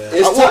 goddamn.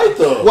 It's tight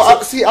though. Well, I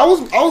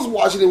was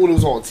watching it when it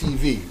was on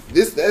TV.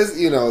 That's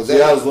you know.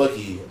 See, I was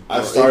lucky.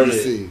 I started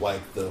ABC. it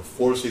like the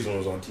 4th season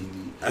was on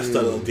TV. I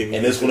started on TV.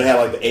 And this one had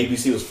like the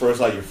ABC was first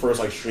like your first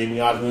like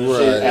streaming option and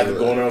shit. Right, After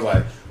going there, I was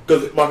like,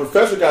 because my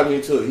professor got me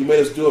into it. He made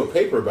us do a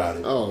paper about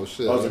it. Oh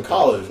shit! I was in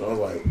college. And I was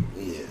like,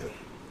 yeah,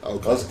 Okay.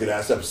 that was a good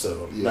ass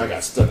episode. Yeah. And I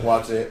got stuck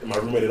watching it. And my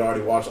roommate had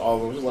already watched all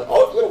of them. He was like,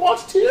 oh, you're gonna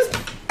watch it too?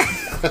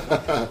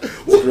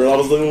 The girl I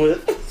was living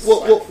with.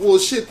 Well,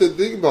 shit. The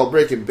thing about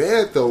Breaking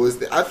Bad though is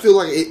that I feel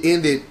like it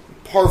ended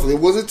perfectly. It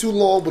wasn't too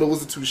long, but it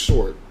wasn't too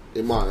short,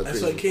 in my opinion.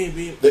 That's why it can't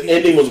be. The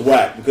ending was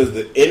whack because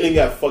the ending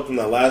got fucked in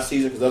that last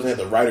season because they had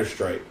the writer's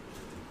strike.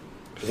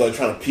 It was like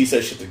trying to piece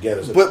that shit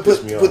together. So But it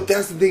pissed me off.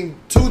 that's the thing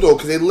too though,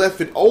 because they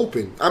left it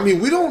open. I mean,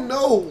 we don't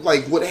know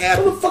like what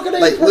happened. What the fuck are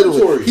they like in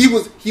purgatory?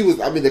 he was.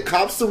 I mean, the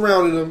cops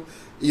surrounded him.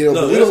 You know,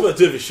 No, but we that's don't. about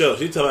different shows.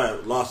 You talking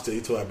about Lost it.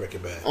 You talking about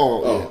Breaking Bad.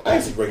 Oh, I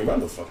ain't see Breaking Bad.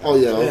 No fuck. oh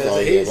yeah. I'm Yeah,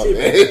 sorry. he Yeah, my ain't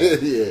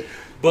bad. Yeah.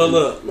 But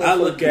look, No, I fuck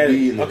look you at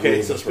be it. in the Okay,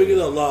 room so with speaking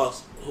Breaking of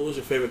Lost, who was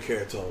your favorite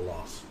character on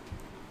Lost?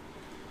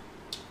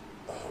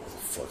 What the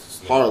fuck's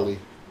his name? Harley,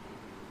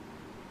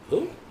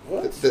 Who?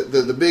 What?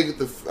 the big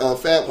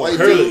fat white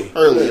Hurley. dude.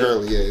 Hurley, Yeah.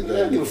 Hurley. I don't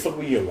Yeah, give a fuck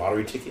with your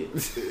lottery ticket.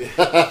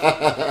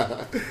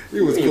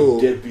 he was You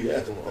cool. deadbeat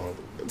ass mom.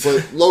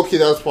 But low key,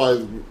 that was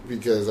probably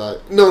because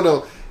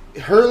no.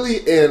 Hurley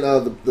and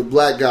the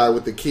black guy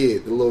with the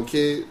kid, the little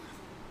kid.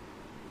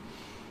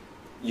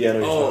 Yeah, I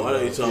know Oh, I know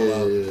you're you're talking talking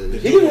about. Yeah. the about. He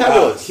dude didn't from have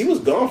a. Oz. He was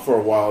gone for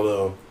a while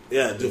though.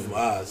 Yeah, dude from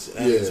Oz.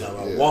 I know Yeah, you're talking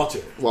about yeah. Walter.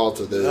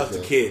 Walter, there That's you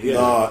the go. kid. Yeah.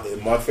 Nah,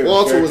 my favorite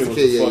Walter character was was the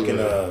kid, the yeah, fucking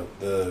you're right.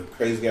 the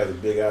crazy guy with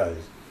the big eyes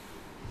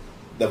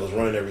that was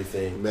running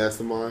everything.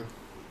 Mastermind.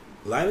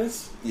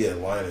 Linus. Yeah,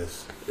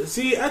 Linus.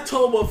 See, I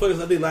told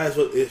motherfuckers I think Linus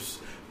is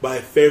my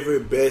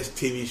favorite, best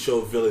TV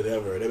show villain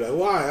ever. They're like,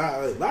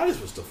 why?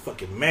 Linus was the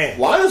fucking man.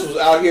 Linus was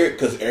out here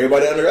because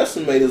everybody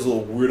underestimated his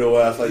little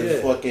weirdo ass. Like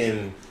Yeah.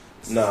 fucking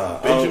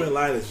nah. Benjamin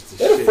Linus was the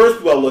They're the shit. first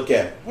people I look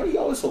at. Why are you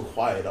always so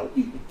quiet? Are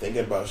you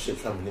thinking about shit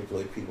trying to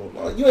manipulate people?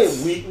 No, you ain't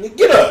weak. Nigga.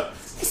 Get up.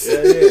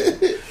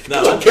 Yeah.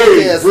 No, Don't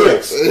carry Yeah,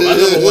 bricks. my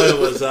number one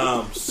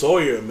was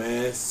Sawyer,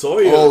 man.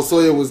 Sawyer. Oh,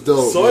 Sawyer was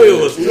dope. Sawyer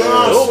man. was No, dope,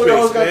 Sawyer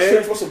always got man.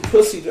 tricked for some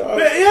pussy, dog.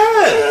 Man, yeah.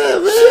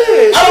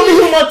 I don't need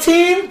him on my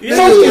team. Yeah.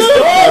 Fuck this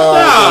dog.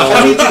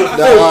 I need you to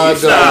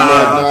focus.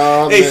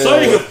 Nah, Hey, man.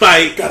 Sawyer can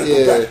fight. Gotta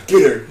Yeah. go back.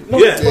 Get her. No,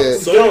 Yeah. Yeah.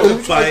 Sawyer Yo, can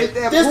fight.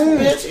 This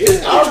bitch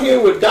is out here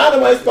with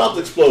dynamite's about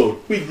to explode.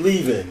 We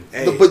leaving.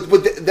 Hey.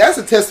 But that's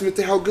a testament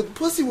to how good the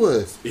pussy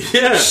was.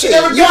 Yeah. Shit,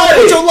 Never you got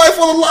put it. your life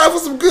on the line for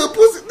some good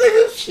pussy,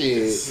 nigga.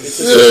 Shit.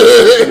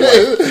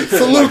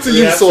 Salute to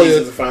you, Yeah, Sawyer.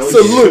 seasons finally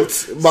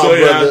Salute, my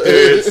Sawyer out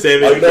there brother.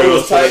 saving Oh, you know it girls.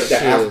 was tight? The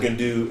Shit. African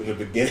dude in the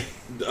beginning.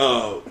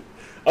 Oh,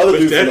 Other Mr.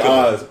 dude from Echo.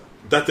 Oz.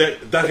 That's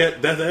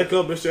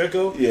Echo, Mr.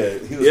 Echo. Yeah,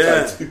 he was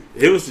Yeah, tight too.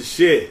 it was the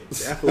shit.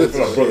 That was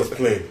That's my brother's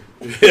playing.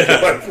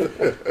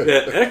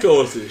 yeah,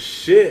 Echo was the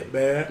shit,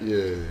 man.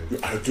 Yeah.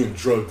 You're out doing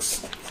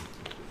drugs.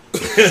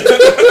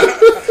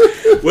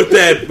 With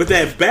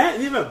that bat,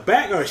 you have a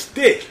bat or a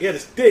stick? He had a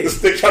stick. The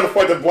stick trying to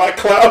fight the black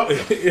cloud.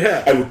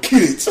 Yeah. I will kill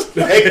it.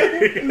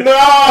 Like,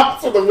 nah,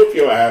 I'm gonna whip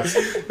your ass.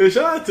 And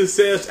shout out to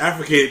Sam's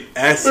African Remember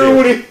accent.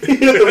 when he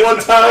hit the one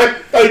time?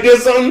 How he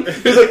did something?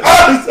 He was like,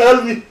 ah, he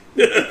stabbed me.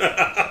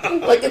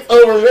 Like, it's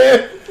over,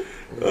 man.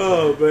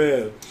 Oh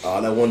man.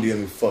 Oh, that one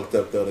DM fucked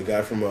up, though. The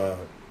guy from,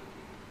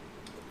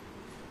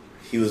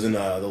 he was in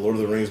the Lord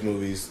of the Rings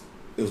movies.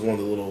 It was one of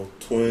the little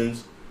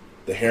twins,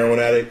 the heroin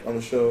addict on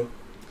the show.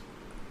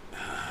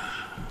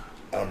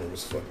 I don't remember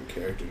his fucking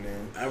character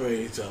name. I remember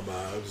you talking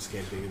about. I just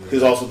can't think of He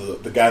was it. also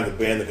the guy in the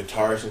band, the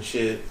guitarist and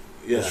shit.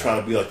 He was Yeah.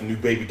 trying to be like the new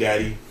baby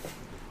daddy.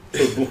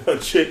 The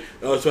blonde chick.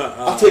 Oh, it's about,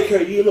 I'll take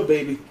care of you, little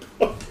baby.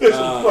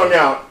 Flung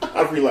out.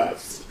 I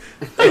relapsed.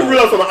 How you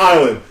relapse on the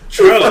island?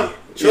 Charlie,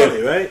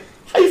 Yeah. right?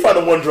 How you find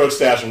a one drug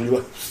stash and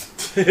relapse?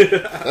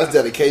 That's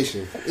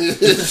dedication. I Shit.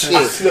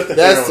 sniffed the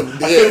That's heroin.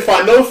 some I couldn't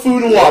find no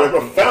food and water,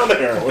 but found the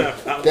heroin.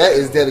 that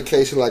is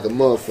dedication like a Found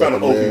motherfucker,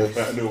 an opium.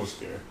 man. I knew it was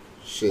there.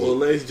 Shit. Well,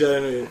 ladies and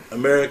gentlemen,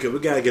 America, we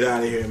gotta get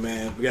out of here,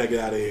 man. We gotta get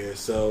out of here.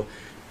 So,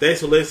 thanks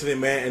for listening,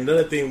 man.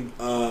 Another thing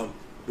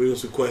we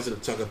was requested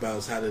to talk about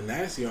is how the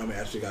Nazi Army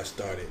actually got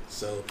started.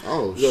 So,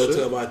 Oh, we're gonna shit.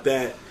 talk about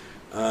that.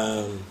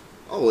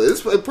 Oh,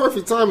 it's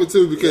perfect timing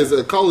too because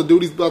Call of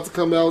Duty's about to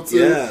come out too.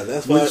 Yeah,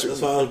 that's why I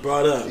was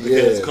brought up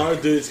because Call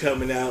of Duty's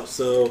coming out,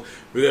 so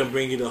we're gonna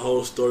bring you the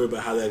whole story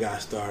about how that got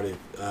started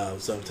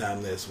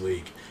sometime next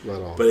week. Right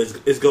on. But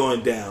it's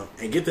going down,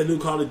 and get the new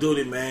Call of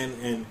Duty, man,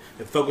 and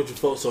fuck with your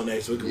folks on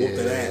there so we can whoop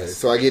that ass.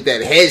 So I get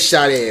that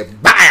headshot in,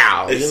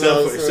 bow.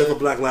 Except for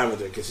Black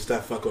Lavender, because she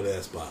stopped fucking with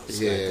ass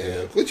box.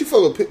 Yeah. What you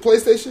fuck with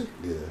PlayStation?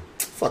 Yeah.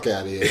 Fuck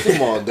out of here.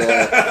 Come on, dog.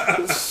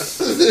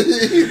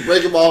 You're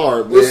breaking my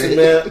heart, man. Listen,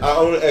 man, I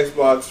own an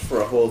Xbox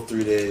for a whole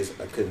 3 days.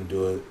 I couldn't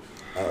do it.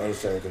 I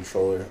understand the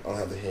controller. I don't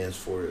have the hands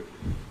for it.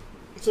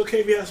 It's okay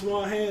if you have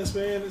small hands,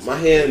 man. My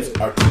hands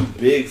are too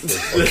big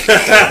for it.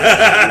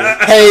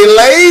 Hey,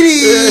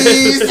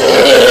 ladies!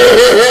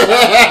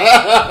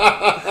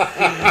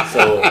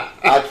 So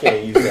I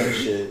can't use that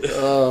shit. Me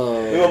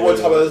and my boy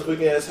talked about this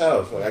weekend at his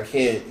house. Like I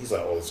can't. He's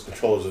like, "Oh, this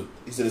controllers."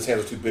 He said his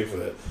hands are too big for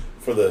that.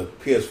 For the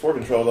PS4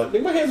 controller, like,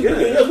 nigga, my hands are bigger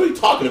than yours. What are you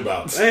talking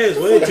about? My hands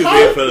way too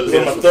big for the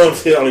PS4. My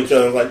thumbs hit on each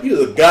other. I was like,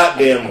 you a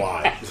goddamn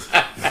lie.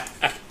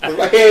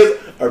 My hands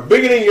are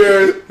bigger than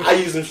yours. I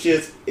use them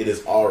shits. It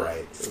is all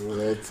right.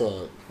 Real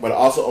talk. But I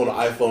also own an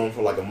iPhone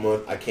for like a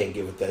month. I can't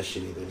get with that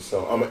shit either.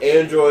 So I'm an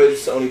Android,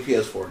 Sony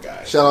PS4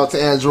 guy. Shout out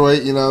to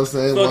Android, you know what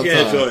I'm saying? Fuck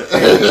Android.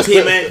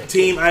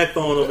 Team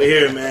iPhone over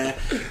here, man.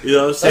 You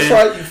know what I'm saying?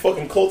 That's right, you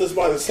fucking cultists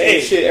buy the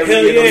same shit every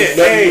hell year. yeah.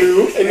 Hey,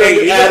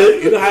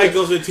 you know how it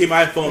goes with Team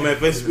iPhone, man.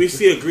 But we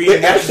see a green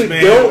they actually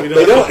man.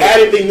 they don't add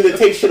anything to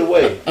take shit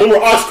away. No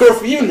more Oscar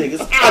for you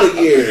niggas. Out of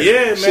here.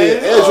 Yeah, man.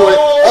 Shit,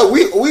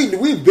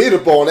 Android. We bid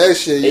up on that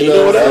shit. You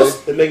know what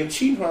else? They're making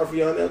cheating hard for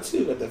y'all now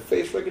too. Got that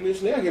face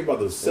recognition. They out here about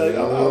to sell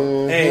y'all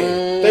out.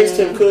 Hey, thanks,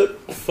 Tim Cook.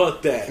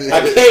 Fuck that.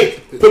 I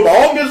can't put my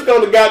own music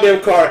on the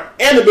goddamn car,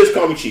 and the bitch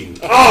call me cheating.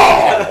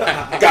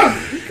 Oh, got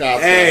me.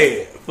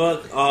 Hey,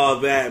 fuck all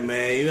that,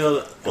 man. You know,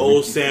 the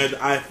old standard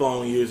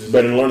iPhone users.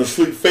 Better learn to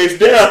sweep face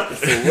down.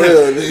 For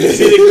real, You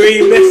see the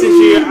green message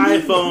in your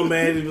iPhone,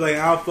 man. You be like,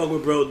 I'll fuck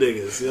with broke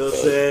niggas. You know what I'm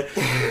saying?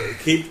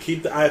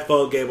 Keep the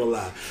iPhone game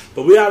alive.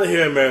 But we out of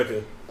here,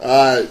 America.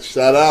 All right,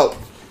 shout out.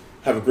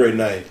 Have a great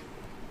night.